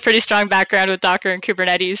 I have a pretty strong background with Docker and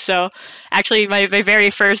Kubernetes. So actually, my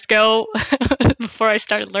very first Go, before I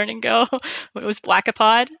started learning Go, it was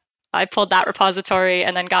Wackapod. I pulled that repository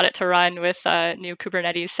and then got it to run with a new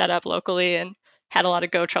Kubernetes setup locally and had a lot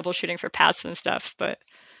of Go troubleshooting for paths and stuff. But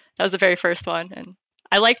that was the very first one. And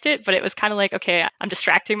I liked it, but it was kind of like, okay, I'm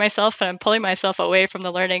distracting myself and I'm pulling myself away from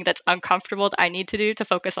the learning that's uncomfortable that I need to do to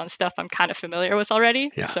focus on stuff I'm kind of familiar with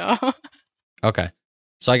already. Yeah. So Okay.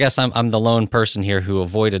 So I guess I'm the lone person here who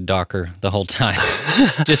avoided Docker the whole time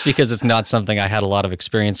just because it's not something I had a lot of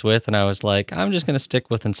experience with. And I was like, I'm just going to stick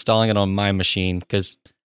with installing it on my machine because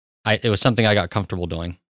it was something I got comfortable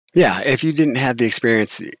doing. Yeah. If you didn't have the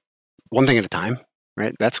experience, one thing at a time,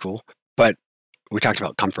 right? That's cool. But we talked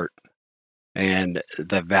about comfort and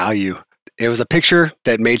the value. It was a picture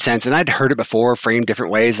that made sense. And I'd heard it before, framed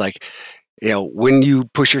different ways. Like, when you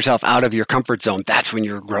push yourself out of your comfort zone, that's when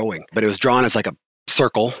you're growing. But it was drawn as like a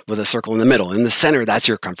circle with a circle in the middle. In the center, that's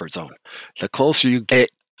your comfort zone. The closer you get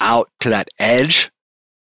out to that edge,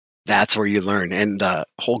 that's where you learn. And the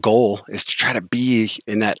whole goal is to try to be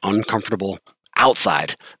in that uncomfortable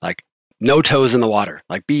outside, like no toes in the water,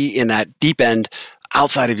 like be in that deep end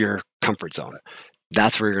outside of your comfort zone.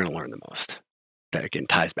 That's where you're going to learn the most. That again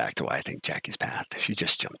ties back to why I think Jackie's path. She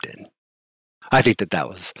just jumped in. I think that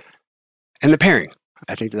was, and the pairing,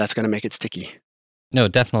 I think that's going to make it sticky. No,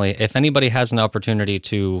 definitely. If anybody has an opportunity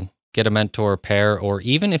to get a mentor, pair, or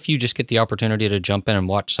even if you just get the opportunity to jump in and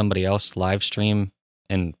watch somebody else live stream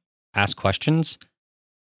and ask questions,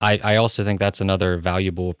 I also think that's another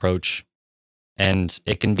valuable approach. And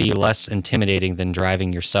it can be less intimidating than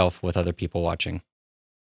driving yourself with other people watching.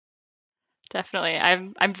 definitely.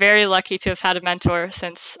 I'm very lucky to have had a mentor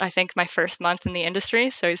since I think my first month in the industry.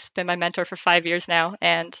 So he's been my mentor for 5 years now,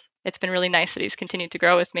 and it's been really nice that he's continued to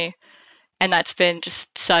grow with me. And that's been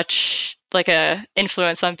just such like a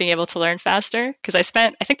influence on being able to learn faster. Because I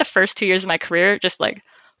spent, I think, the first 2 years of my career just like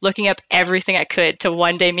looking up everything I could to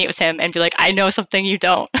one day meet with him and be like, I know something you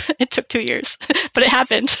don't. It took 2 years, but it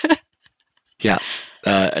happened. Yeah.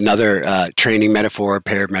 Another training metaphor,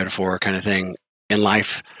 paired metaphor kind of thing in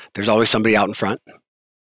life. There's always somebody out in front,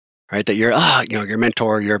 right? That you're, your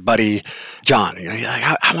mentor, your buddy, John. You're like,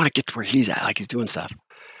 I want to get to where he's at, like he's doing stuff.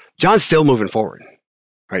 John's still moving forward,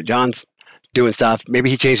 right? John's doing stuff. Maybe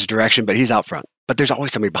he changed the direction, but he's out front. But there's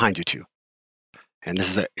always somebody behind you too. And this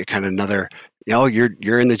is a kind of another,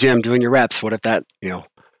 you're in the gym doing your reps. What if that,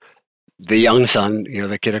 the young son,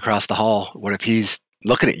 the kid across the hall, what if he's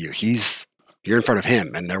looking at you? You're in front of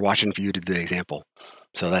him and they're watching for you to do the example.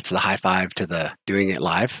 So that's the high five to the doing it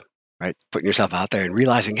live, right? Putting yourself out there and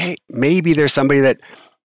realizing, hey, maybe there's somebody that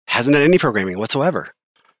hasn't done any programming whatsoever.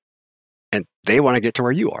 And they want to get to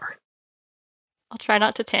where you are. I'll try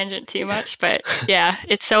not to tangent too much, but yeah,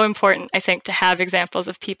 it's so important, I think, to have examples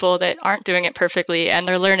of people that aren't doing it perfectly and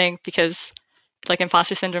they're learning, because like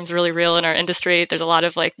imposter syndrome is really real in our industry. There's a lot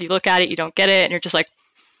of like, you look at it, you don't get it, and you're just like,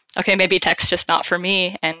 okay, maybe tech's just not for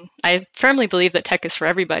me. And I firmly believe that tech is for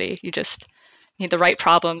everybody. You just need the right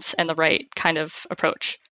problems and the right kind of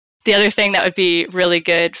approach. The other thing that would be really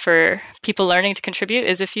good for people learning to contribute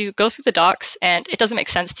is if you go through the docs and it doesn't make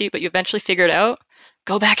sense to you, but you eventually figure it out,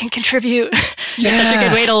 go back and contribute. It's such a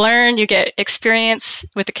good way to learn. You get experience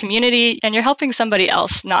with the community, and you're helping somebody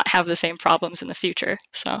else not have the same problems in the future.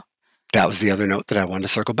 So that was the other note that I wanted to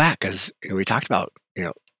circle back, because we talked about,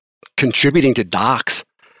 contributing to docs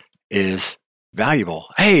is valuable.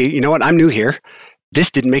 Hey, you know what? I'm new here. This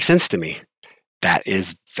didn't make sense to me. That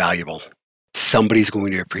is valuable. Somebody's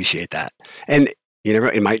going to appreciate that. And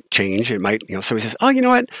it might change. It might, somebody says, oh, you know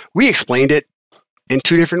what? We explained it in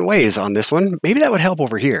 2 different ways on this one. Maybe that would help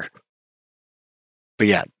over here. But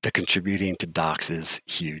yeah, the contributing to docs is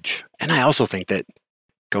huge. And I also think that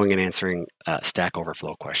going and answering Stack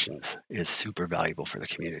Overflow questions is super valuable for the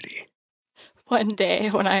community. One day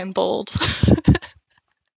when I am bold.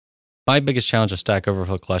 My biggest challenge with Stack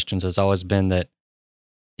Overflow questions has always been that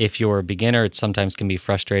if you're a beginner, it sometimes can be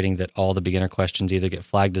frustrating that all the beginner questions either get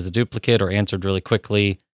flagged as a duplicate or answered really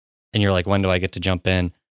quickly. And you're like, when do I get to jump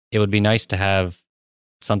in? It would be nice to have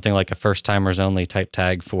something like a first timers only type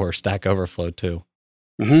tag for Stack Overflow too.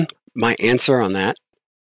 Mm-hmm. My answer on that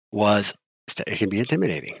was it can be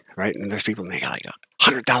intimidating, right? And there's people making like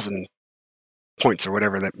 100,000 points or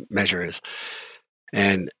whatever that measure is.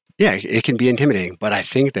 And yeah, it can be intimidating, but I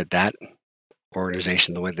think that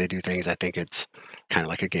organization, the way they do things, I think it's kind of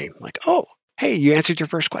like a game. Like, oh, hey, you answered your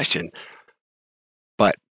first question.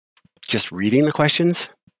 But just reading the questions,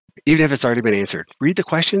 even if it's already been answered, read the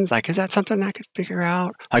questions. Like, is that something I could figure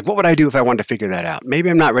out? Like, what would I do if I wanted to figure that out? Maybe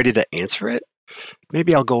I'm not ready to answer it.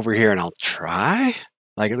 Maybe I'll go over here and I'll try.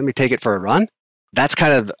 Like, let me take it for a run. That's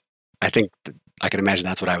kind of, I think, I can imagine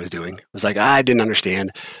that's what I was doing. It was like, I didn't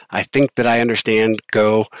understand. I think that I understand.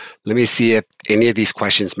 Go, let me see if any of these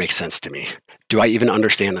questions make sense to me. Do I even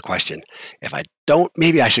understand the question? If I don't,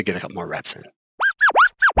 maybe I should get a couple more reps in.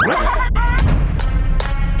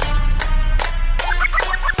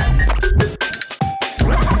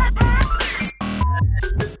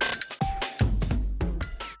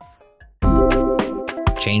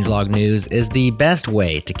 Changelog News is the best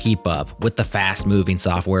way to keep up with the fast-moving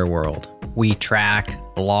software world. We track,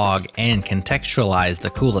 log, and contextualize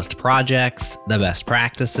the coolest projects, the best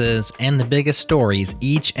practices, and the biggest stories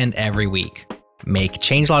each and every week. Make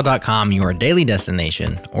changelog.com your daily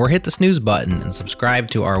destination, or hit the snooze button and subscribe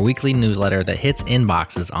to our weekly newsletter that hits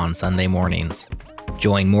inboxes on Sunday mornings.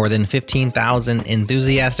 Join more than 15,000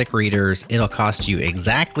 enthusiastic readers. It'll cost you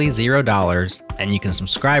exactly $0, and you can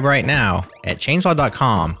subscribe right now at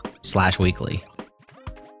changelog.com/weekly.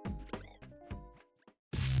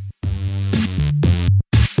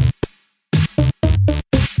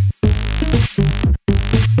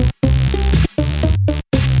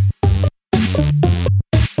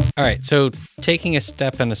 All right, so taking a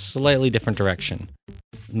step in a slightly different direction.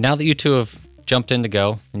 Now that you two have jumped in to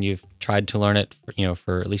Go and you've tried to learn it,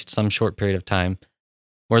 for at least some short period of time,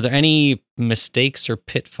 were there any mistakes or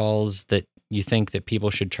pitfalls that you think that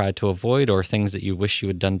people should try to avoid, or things that you wish you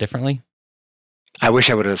had done differently? I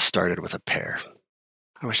wish I would have started with a pair.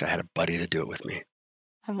 I wish I had a buddy to do it with me.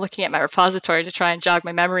 I'm looking at my repository to try and jog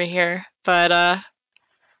my memory here, but I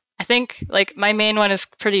think my main one is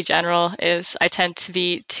pretty general, is I tend to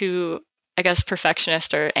be too,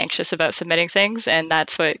 perfectionist or anxious about submitting things, and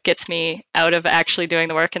that's what gets me out of actually doing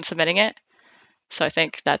the work and submitting it. So I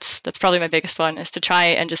think that's probably my biggest one, is to try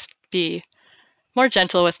and just be more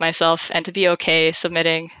gentle with myself and to be okay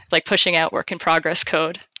submitting, pushing out work in progress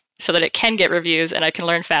code so that it can get reviews and I can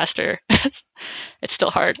learn faster. It's still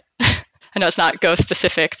hard. I know it's not Go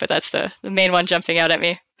specific, but that's the main one jumping out at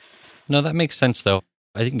me. No, that makes sense though.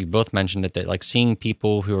 I think you both mentioned it, that seeing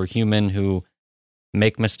people who are human, who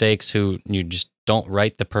make mistakes, who you just don't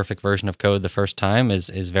write the perfect version of code the first time is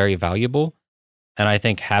very valuable. And I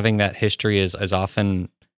think having that history is often,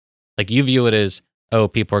 you view it as, oh,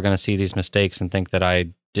 people are going to see these mistakes and think that I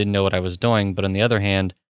didn't know what I was doing. But on the other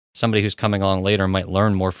hand, somebody who's coming along later might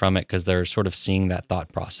learn more from it because they're sort of seeing that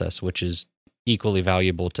thought process, which is equally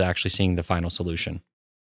valuable to actually seeing the final solution.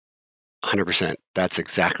 100%. That's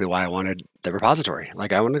exactly why I wanted the repository.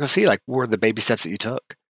 I wanted to go see, what were the baby steps that you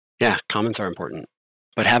took? Yeah, comments are important.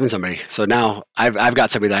 But having somebody, so now I've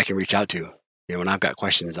got somebody that I can reach out to. When I've got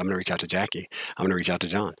questions, I'm going to reach out to Jacquie. I'm going to reach out to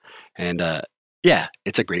John. And yeah,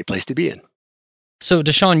 it's a great place to be in. So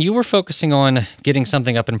DaShaun, you were focusing on getting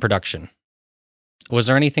something up in production. Was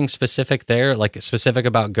there anything specific there, specific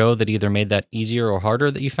about Go, that either made that easier or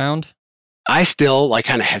harder that you found? I still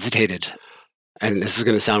kind of hesitated. And this is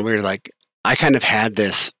going to sound weird. I kind of had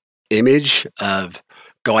this image of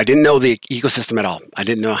Go. I didn't know the ecosystem at all. I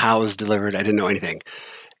didn't know how it was delivered. I didn't know anything.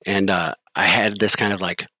 And I had this kind of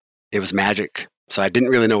it was magic. So I didn't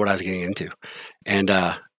really know what I was getting into. And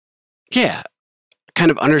yeah,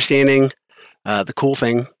 kind of understanding The cool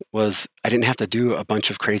thing was I didn't have to do a bunch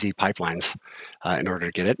of crazy pipelines in order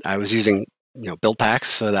to get it. I was using build packs,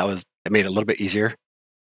 so it made it a little bit easier.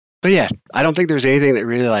 But yeah, I don't think there's anything that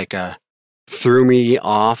really like threw me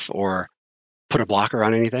off or put a blocker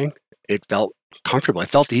on anything. It felt comfortable. It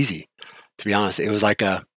felt easy, to be honest. It was like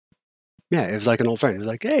it was like an old friend. It was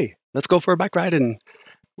like, hey, let's go for a bike ride, and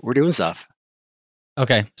we're doing stuff.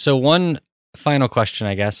 Okay, so one final question,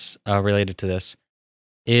 I guess, related to this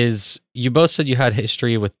is you both said you had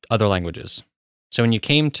history with other languages. So when you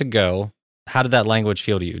came to Go, how did that language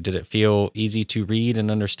feel to you? Did it feel easy to read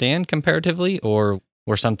and understand comparatively, or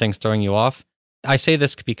were some things throwing you off? I say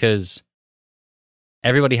this because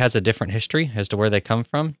everybody has a different history as to where they come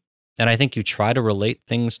from. And I think you try to relate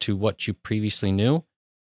things to what you previously knew.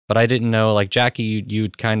 But I didn't know, like Jackie, you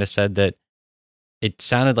kind of said that it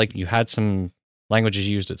sounded like you had some languages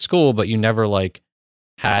you used at school, but you never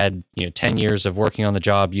had 10 years of working on the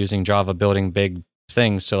job using Java, building big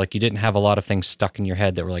things. So you didn't have a lot of things stuck in your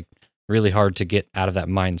head that were really hard to get out of that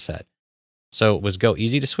mindset. So was Go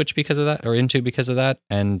easy to switch because of that, or into because of that?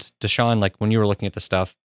 And DaShaun, when you were looking at the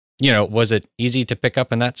stuff, was it easy to pick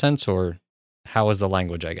up in that sense, or how was the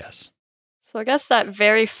language, I guess? So I guess that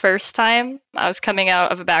very first time, I was coming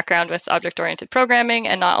out of a background with object-oriented programming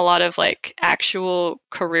and not a lot of actual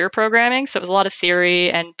career programming. So it was a lot of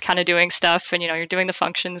theory and kind of doing stuff. And, you're doing the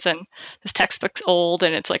functions, and this textbook's old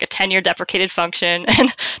and it's like a 10-year deprecated function.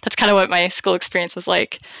 And that's kind of what my school experience was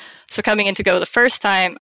like. So coming into Go the first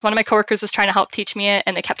time, one of my coworkers was trying to help teach me it,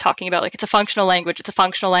 and they kept talking about it's a functional language,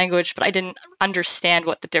 but I didn't understand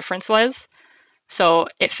what the difference was. So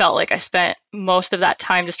it felt like I spent most of that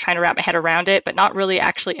time just trying to wrap my head around it, but not really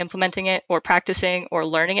actually implementing it or practicing or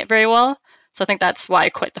learning it very well. So I think that's why I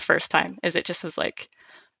quit the first time, is it just was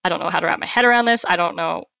I don't know how to wrap my head around this. I don't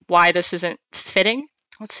know why this isn't fitting.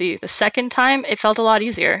 Let's see, the second time it felt a lot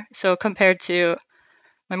easier. So compared to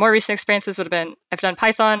my more recent experiences would have been, I've done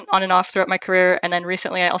Python on and off throughout my career. And then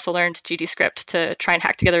recently I also learned GDScript to try and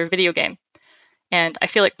hack together a video game. And I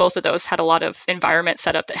feel like both of those had a lot of environment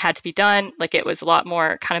setup that had to be done. It was a lot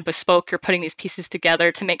more kind of bespoke. You're putting these pieces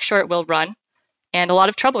together to make sure it will run. And a lot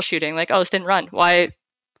of troubleshooting, oh, this didn't run. Why?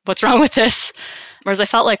 What's wrong with this? Whereas I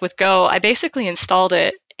felt like with Go, I basically installed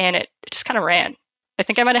it and it just kind of ran. I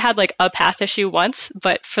think I might have had a path issue once,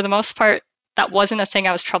 but for the most part, that wasn't a thing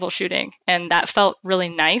I was troubleshooting. And that felt really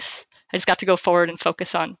nice. I just got to go forward and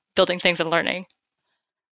focus on building things and learning.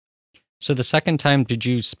 So the second time, did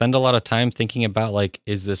you spend a lot of time thinking about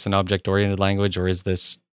is this an object-oriented language, or is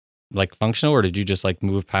this functional, or did you just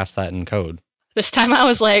move past that in code? This time I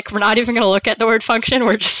was we're not even going to look at the word function.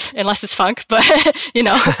 We're just, unless it's func, but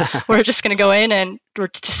we're just going to go in and we're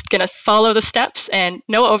just going to follow the steps, and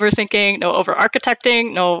no overthinking, no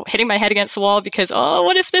over-architecting, no hitting my head against the wall because, oh,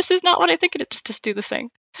 what if this is not what I think it is? Just do the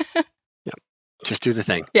thing. Yeah, just do the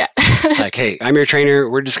thing. Yeah. Hey, I'm your trainer.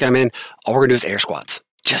 We're just coming in. All we're going to do is air squats.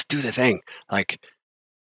 Just do the thing.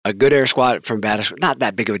 A good air squat from bad, not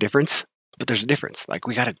that big of a difference, but there's a difference.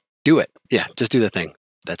 We got to do it. Yeah, just do the thing.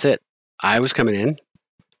 That's it. I was coming in,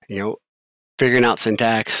 figuring out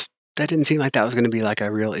syntax. That didn't seem like that was going to be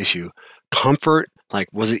a real issue. Comfort,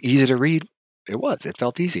 was it easy to read? It was. It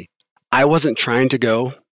felt easy. I wasn't trying to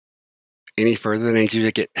go any further than I needed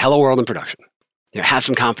to get Hello World in production. Have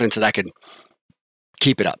some confidence that I could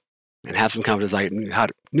keep it up. And have some confidence, I knew how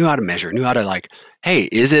to measure, knew how to hey,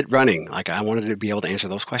 is it running? I wanted to be able to answer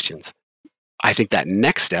those questions. I think that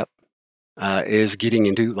next step is getting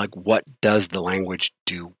into what does the language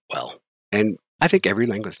do well? And I think every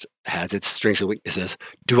language has its strengths and weaknesses.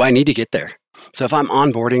 Do I need to get there? So if I'm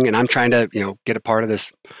onboarding and I'm trying to get a part of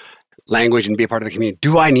this language and be a part of the community,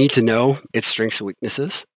 do I need to know its strengths and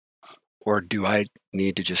weaknesses, or do I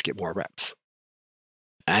need to just get more reps?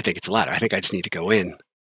 And I think it's the latter. I think I just need to go in.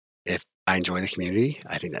 If I enjoy the community,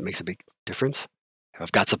 I think that makes a big difference. If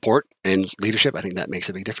I've got support and leadership, I think that makes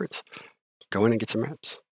a big difference. Go in and get some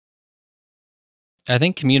reps. I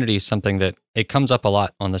think community is something that it comes up a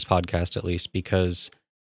lot on this podcast, at least, because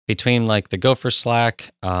between the Gopher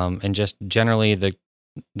Slack and just generally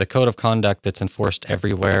the code of conduct that's enforced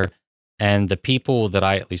everywhere, and the people that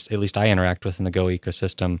at least I interact with in the Go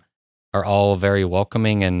ecosystem are all very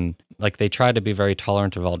welcoming, and they try to be very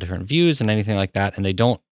tolerant of all different views and anything like that, and they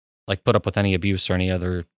don't put up with any abuse or any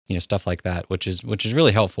other stuff like that, which is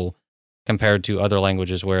really helpful compared to other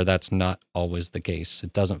languages where that's not always the case.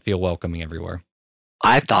 It doesn't feel welcoming everywhere.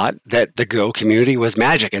 I thought that the Go community was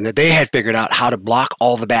magic and that they had figured out how to block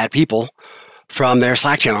all the bad people from their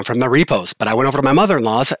Slack channel, from their repos. But I went over to my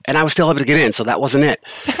mother-in-law's and I was still able to get in, so that wasn't it.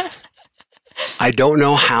 I don't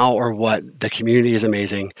know how or what. The community is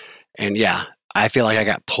amazing. And yeah, I feel like I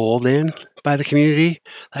got pulled in by the community.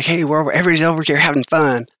 Like, hey, everybody's over here having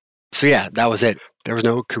fun. So yeah, that was it. There was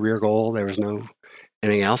no career goal. There was no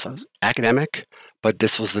anything else. I was academic, but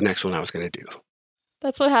this was the next one I was going to do.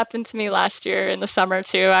 That's what happened to me last year in the summer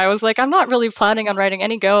too. I was like, I'm not really planning on writing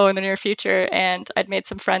any Go in the near future. And I'd made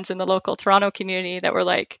some friends in the local Toronto community that were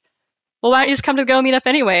like, well, why don't you just come to the Go meetup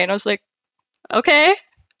anyway? And I was like, okay,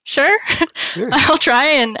 sure, I'll try.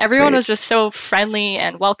 And everyone was just so friendly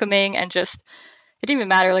and welcoming, and just, it didn't even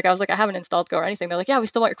matter. Like, I was like, I haven't installed Go or anything. They're like, yeah, we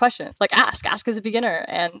still want your questions. Like, ask as a beginner.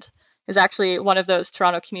 And is actually one of those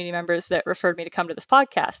Toronto community members that referred me to come to this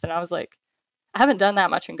podcast. And I was like, I haven't done that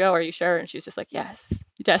much in Go. Are you sure? And she's just like, yes,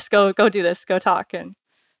 go do this, go talk. And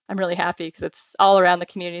I'm really happy because it's all around the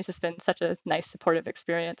community. It's just been such a nice, supportive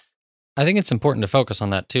experience. I think it's important to focus on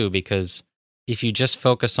that too, because if you just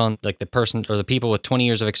focus on like the person or the people with 20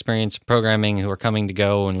 years of experience programming who are coming to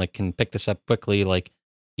Go and like can pick this up quickly, like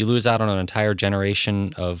you lose out on an entire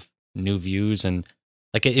generation of new views. And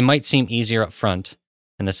like it might seem easier up front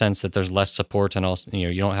in the sense that there's less support, and also,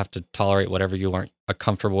 you don't have to tolerate whatever you aren't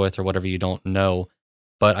comfortable with or whatever you don't know.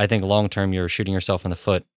 But I think long term, you're shooting yourself in the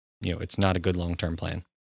foot. It's not a good long term plan.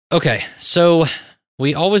 Okay, so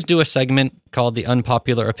we always do a segment called the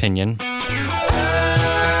unpopular opinion.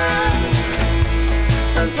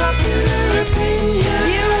 Unpopular opinion.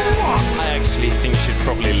 I actually think you should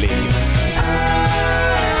probably leave.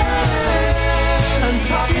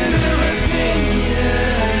 Unpopular opinion.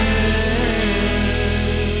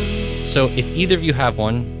 So if either of you have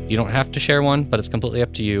one, you don't have to share one, but it's completely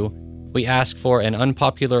up to you. We ask for an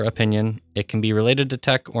unpopular opinion. It can be related to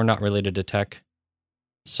tech or not related to tech.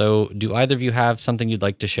 So do either of you have something you'd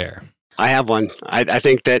like to share? I have one. I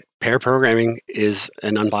think that pair programming is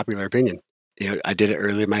an unpopular opinion. I did it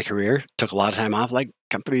early in my career, took a lot of time off. Like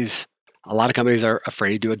a lot of companies are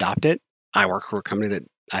afraid to adopt it. I work for a company that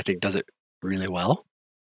I think does it really well,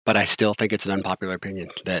 but I still think it's an unpopular opinion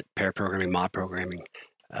that pair programming, mod programming,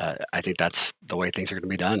 I think that's the way things are going to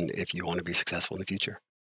be done if you want to be successful in the future.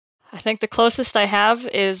 I think the closest I have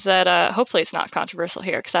is that, hopefully it's not controversial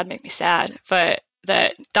here because that'd make me sad, but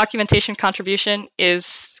that documentation contribution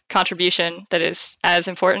is contribution that is as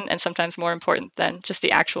important and sometimes more important than just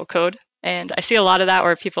the actual code. And I see a lot of that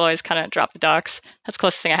where people always kind of drop the docs. That's the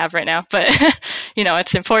closest thing I have right now. But,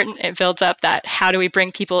 it's important. It builds up that how do we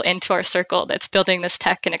bring people into our circle that's building this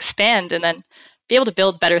tech and expand and then be able to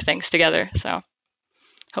build better things together. So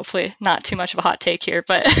hopefully not too much of a hot take here,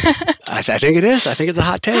 but I think it is. I think it's a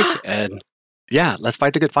hot take. And yeah, let's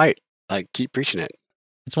fight the good fight. Like, keep preaching it.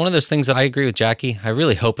 It's one of those things that I agree with Jackie. I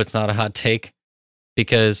really hope it's not a hot take,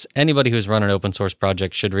 because anybody who's run an open source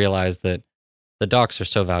project should realize that the docs are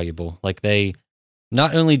so valuable. Like, they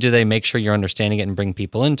not only do they make sure you're understanding it and bring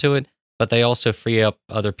people into it, but they also free up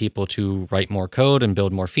other people to write more code and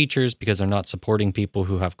build more features because they're not supporting people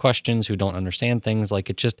who have questions, who don't understand things. Like,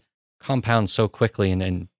 it just compounds so quickly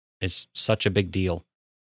and is such a big deal.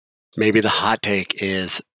 Maybe the hot take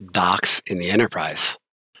is docs in the enterprise.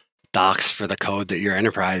 Docs for the code that your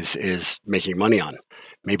enterprise is making money on.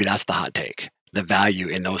 Maybe that's the hot take. The value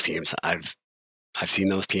in those teams. I've seen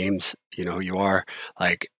those teams. You know who you are.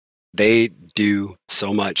 Like, they do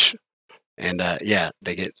so much, and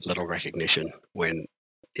they get little recognition when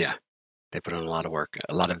they put in a lot of work,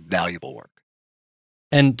 a lot of valuable work.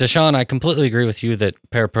 And DaShaun, I completely agree with you that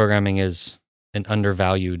pair programming is an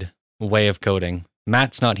undervalued way of coding.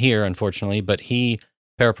 Matt's not here, unfortunately, but he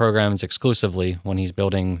pair programs exclusively when he's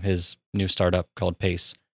building his new startup called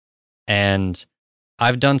Pace. And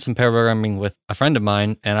I've done some pair programming with a friend of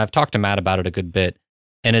mine, and I've talked to Matt about it a good bit.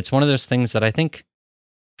 And it's one of those things that I think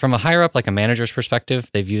from a higher up, like a manager's perspective,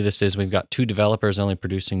 they view this as we've got two developers only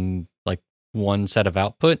producing like one set of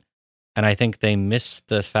output. And I think they miss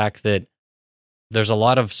the fact that there's a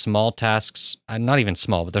lot of small tasks, not even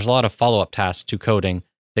small, but there's a lot of follow-up tasks to coding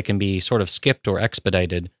that can be sort of skipped or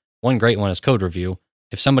expedited. One great one is code review.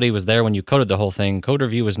 If somebody was there when you coded the whole thing, code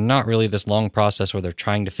review is not really this long process where they're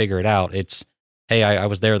trying to figure it out. It's, hey, I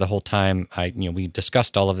was there the whole time. We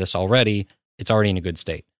discussed all of this already. It's already in a good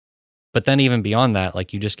state. But then even beyond that,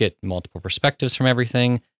 like, you just get multiple perspectives from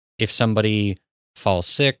everything. If somebody falls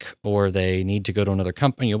sick or they need to go to another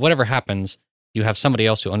company or whatever happens, you have somebody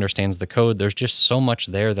else who understands the code. There's just so much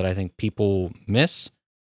there that I think people miss.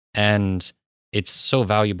 And it's so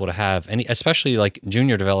valuable to have. And especially like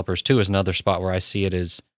junior developers too is another spot where I see it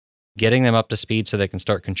is getting them up to speed so they can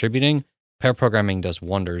start contributing. Pair programming does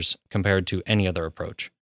wonders compared to any other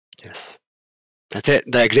approach. Yes. That's it.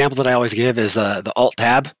 The example that I always give is the Alt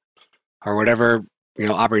Tab or whatever,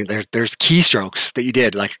 operating. There's keystrokes that you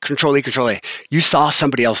did, like Control E, Control A. You saw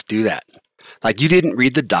somebody else do that. Like you didn't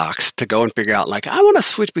read the docs to go and figure out like, I want to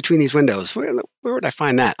switch between these windows. Where would I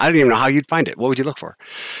find that? I don't even know how you'd find it. What would you look for?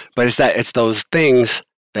 But it's those things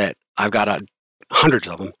that I've got hundreds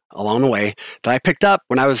of them along the way that I picked up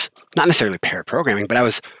when I was not necessarily pair programming, but I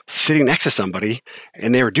was sitting next to somebody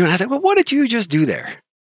and they were doing, I was like, well, what did you just do there?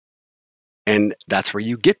 And that's where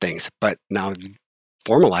you get things. But now you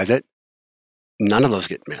formalize it, none of those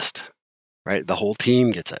get missed, right? The whole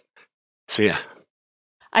team gets it. So yeah.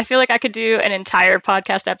 I feel like I could do an entire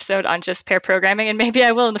podcast episode on just pair programming, and maybe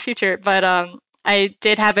I will in the future. But I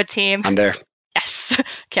did have a team. I'm there. Yes.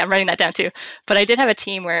 Okay, I'm writing that down too. But I did have a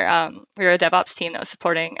team where we were a DevOps team that was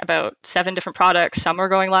supporting about 7 different products. Some were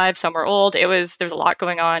going live, some were old. There was a lot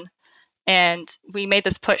going on. And we made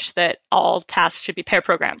this push that all tasks should be pair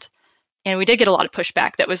programmed. And we did get a lot of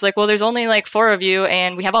pushback that was like, well, there's only like 4 of you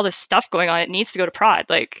and we have all this stuff going on. It needs to go to prod.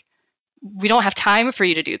 Like, we don't have time for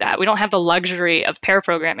you to do that. We don't have the luxury of pair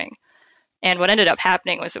programming. And what ended up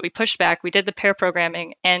happening was that we pushed back, we did the pair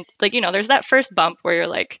programming, and like, there's that first bump where you're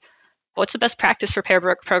like, what's the best practice for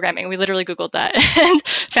pair programming? We literally Googled that and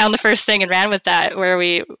found the first thing and ran with that, where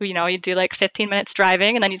you'd do like 15 minutes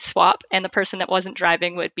driving and then you'd swap, and the person that wasn't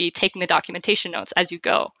driving would be taking the documentation notes as you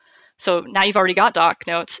go. So now you've already got doc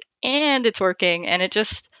notes and it's working, and it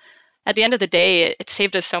just, at the end of the day, it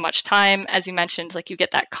saved us so much time. As you mentioned, like you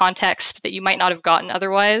get that context that you might not have gotten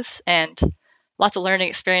otherwise, and lots of learning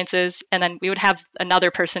experiences. And then we would have another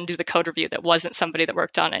person do the code review that wasn't somebody that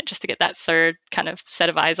worked on it, just to get that third kind of set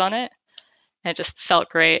of eyes on it. And it just felt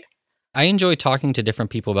great. I enjoy talking to different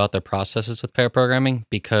people about their processes with pair programming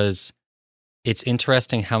because it's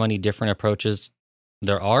interesting how many different approaches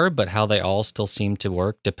there are, but how they all still seem to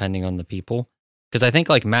work depending on the people. Because I think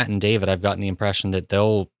like Matt and David, I've gotten the impression that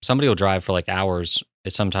somebody will drive for like hours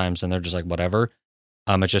sometimes and they're just like, whatever.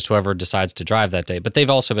 It's just whoever decides to drive that day. But they've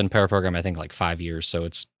also been pair programmed, I think, like 5 years. So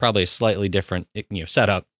it's probably a slightly different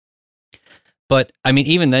setup. But I mean,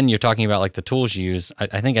 even then you're talking about like the tools you use.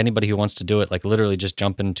 I think anybody who wants to do it, like literally just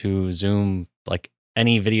jump into Zoom, like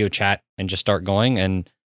any video chat and just start going, and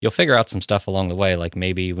you'll figure out some stuff along the way. Like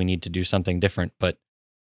maybe we need to do something different, but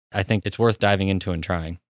I think it's worth diving into and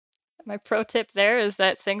trying. My pro tip there is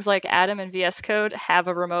that things like Atom and VS Code have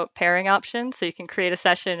a remote pairing option. So you can create a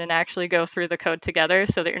session and actually go through the code together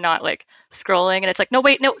so that you're not like scrolling and it's like, no,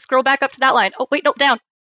 wait, no, scroll back up to that line. Oh, wait, no, down.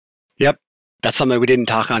 Yep. That's something we didn't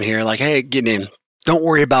talk on here. Like, hey, get in. Don't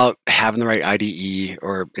worry about having the right IDE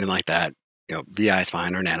or anything like that. VI is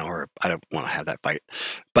fine, or Nano, or I don't want to have that fight.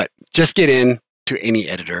 But just get in to any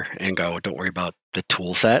editor and go. Don't worry about the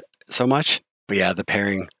tool set so much. But yeah, the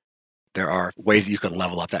pairing, there are ways that you can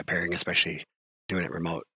level up that pairing, especially doing it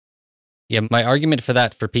remote. Yeah, my argument for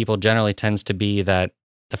that for people generally tends to be that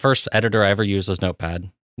the first editor I ever used was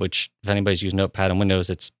Notepad, which if anybody's used Notepad on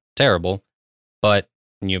Windows, it's terrible. But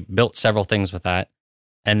you built several things with that.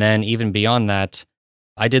 And then even beyond that,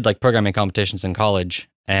 I did like programming competitions in college,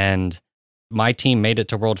 and my team made it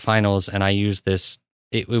to World Finals, and I used this.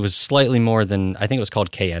 It was slightly more than, I think it was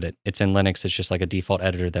called Kedit. It's in Linux. It's just like a default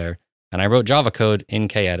editor there. And I wrote Java code in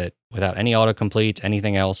Kedit without any autocomplete,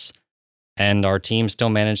 anything else. And our team still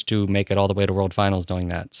managed to make it all the way to World Finals doing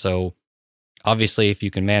that. So obviously, if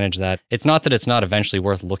you can manage that, it's not that it's not eventually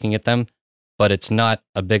worth looking at them, but it's not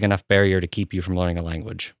a big enough barrier to keep you from learning a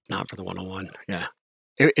language. Not for the 101. Yeah.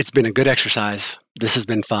 It's been a good exercise. This has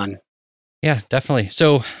been fun. Yeah, definitely.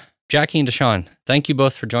 So Jacquie and DaShaun, thank you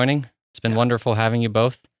both for joining. It's been wonderful having you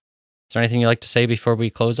both. Is there anything you'd like to say before we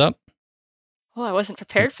close up? Oh, I wasn't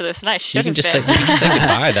prepared for this, and I should have been. You can just say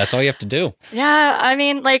goodbye. That's all you have to do. Yeah, I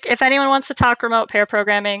mean, like, if anyone wants to talk remote pair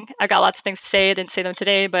programming, I got lots of things to say. I didn't say them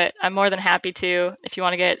today, but I'm more than happy to. If you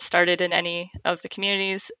want to get started in any of the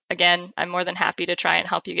communities, again, I'm more than happy to try and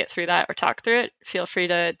help you get through that or talk through it. Feel free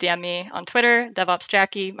to DM me on Twitter, DevOps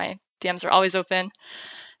Jacquie. My DMs are always open.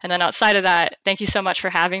 And then outside of that, thank you so much for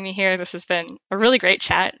having me here. This has been a really great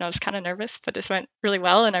chat, and I was kind of nervous, but this went really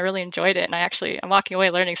well, and I really enjoyed it. And I'm walking away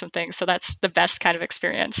learning some things, so that's the best kind of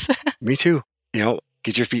experience. Me too.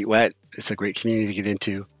 Get your feet wet. It's a great community to get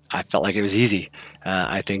into. I felt like it was easy.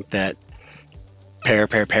 I think that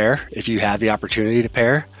pair. If you have the opportunity to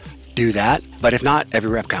pair, do that. But if not, every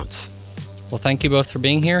rep counts. Well, thank you both for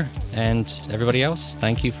being here, and everybody else,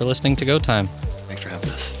 thank you for listening to Go Time. Thanks for having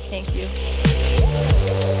us. Thank you.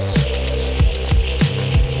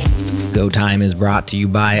 Go Time is brought to you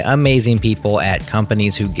by amazing people at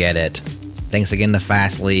companies who get it. Thanks again to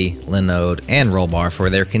Fastly, Linode, and Rollbar for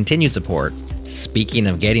their continued support. Speaking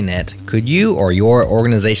of getting it, could you or your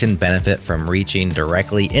organization benefit from reaching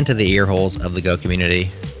directly into the earholes of the Go community?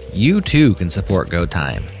 You too can support Go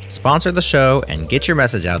Time. Sponsor the show and get your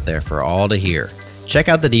message out there for all to hear. Check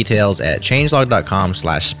out the details at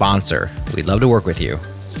changelog.com/sponsor. We'd love to work with you.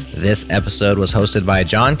 This episode was hosted by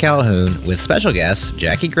John Calhoun with special guests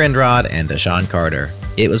Jacquie Grindrod and DaShaun Carter.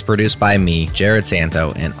 It was produced by me, Jared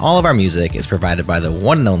Santo, and all of our music is provided by the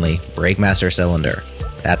one and only Breakmaster Cylinder.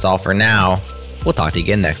 That's all for now. We'll talk to you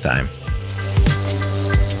again next time.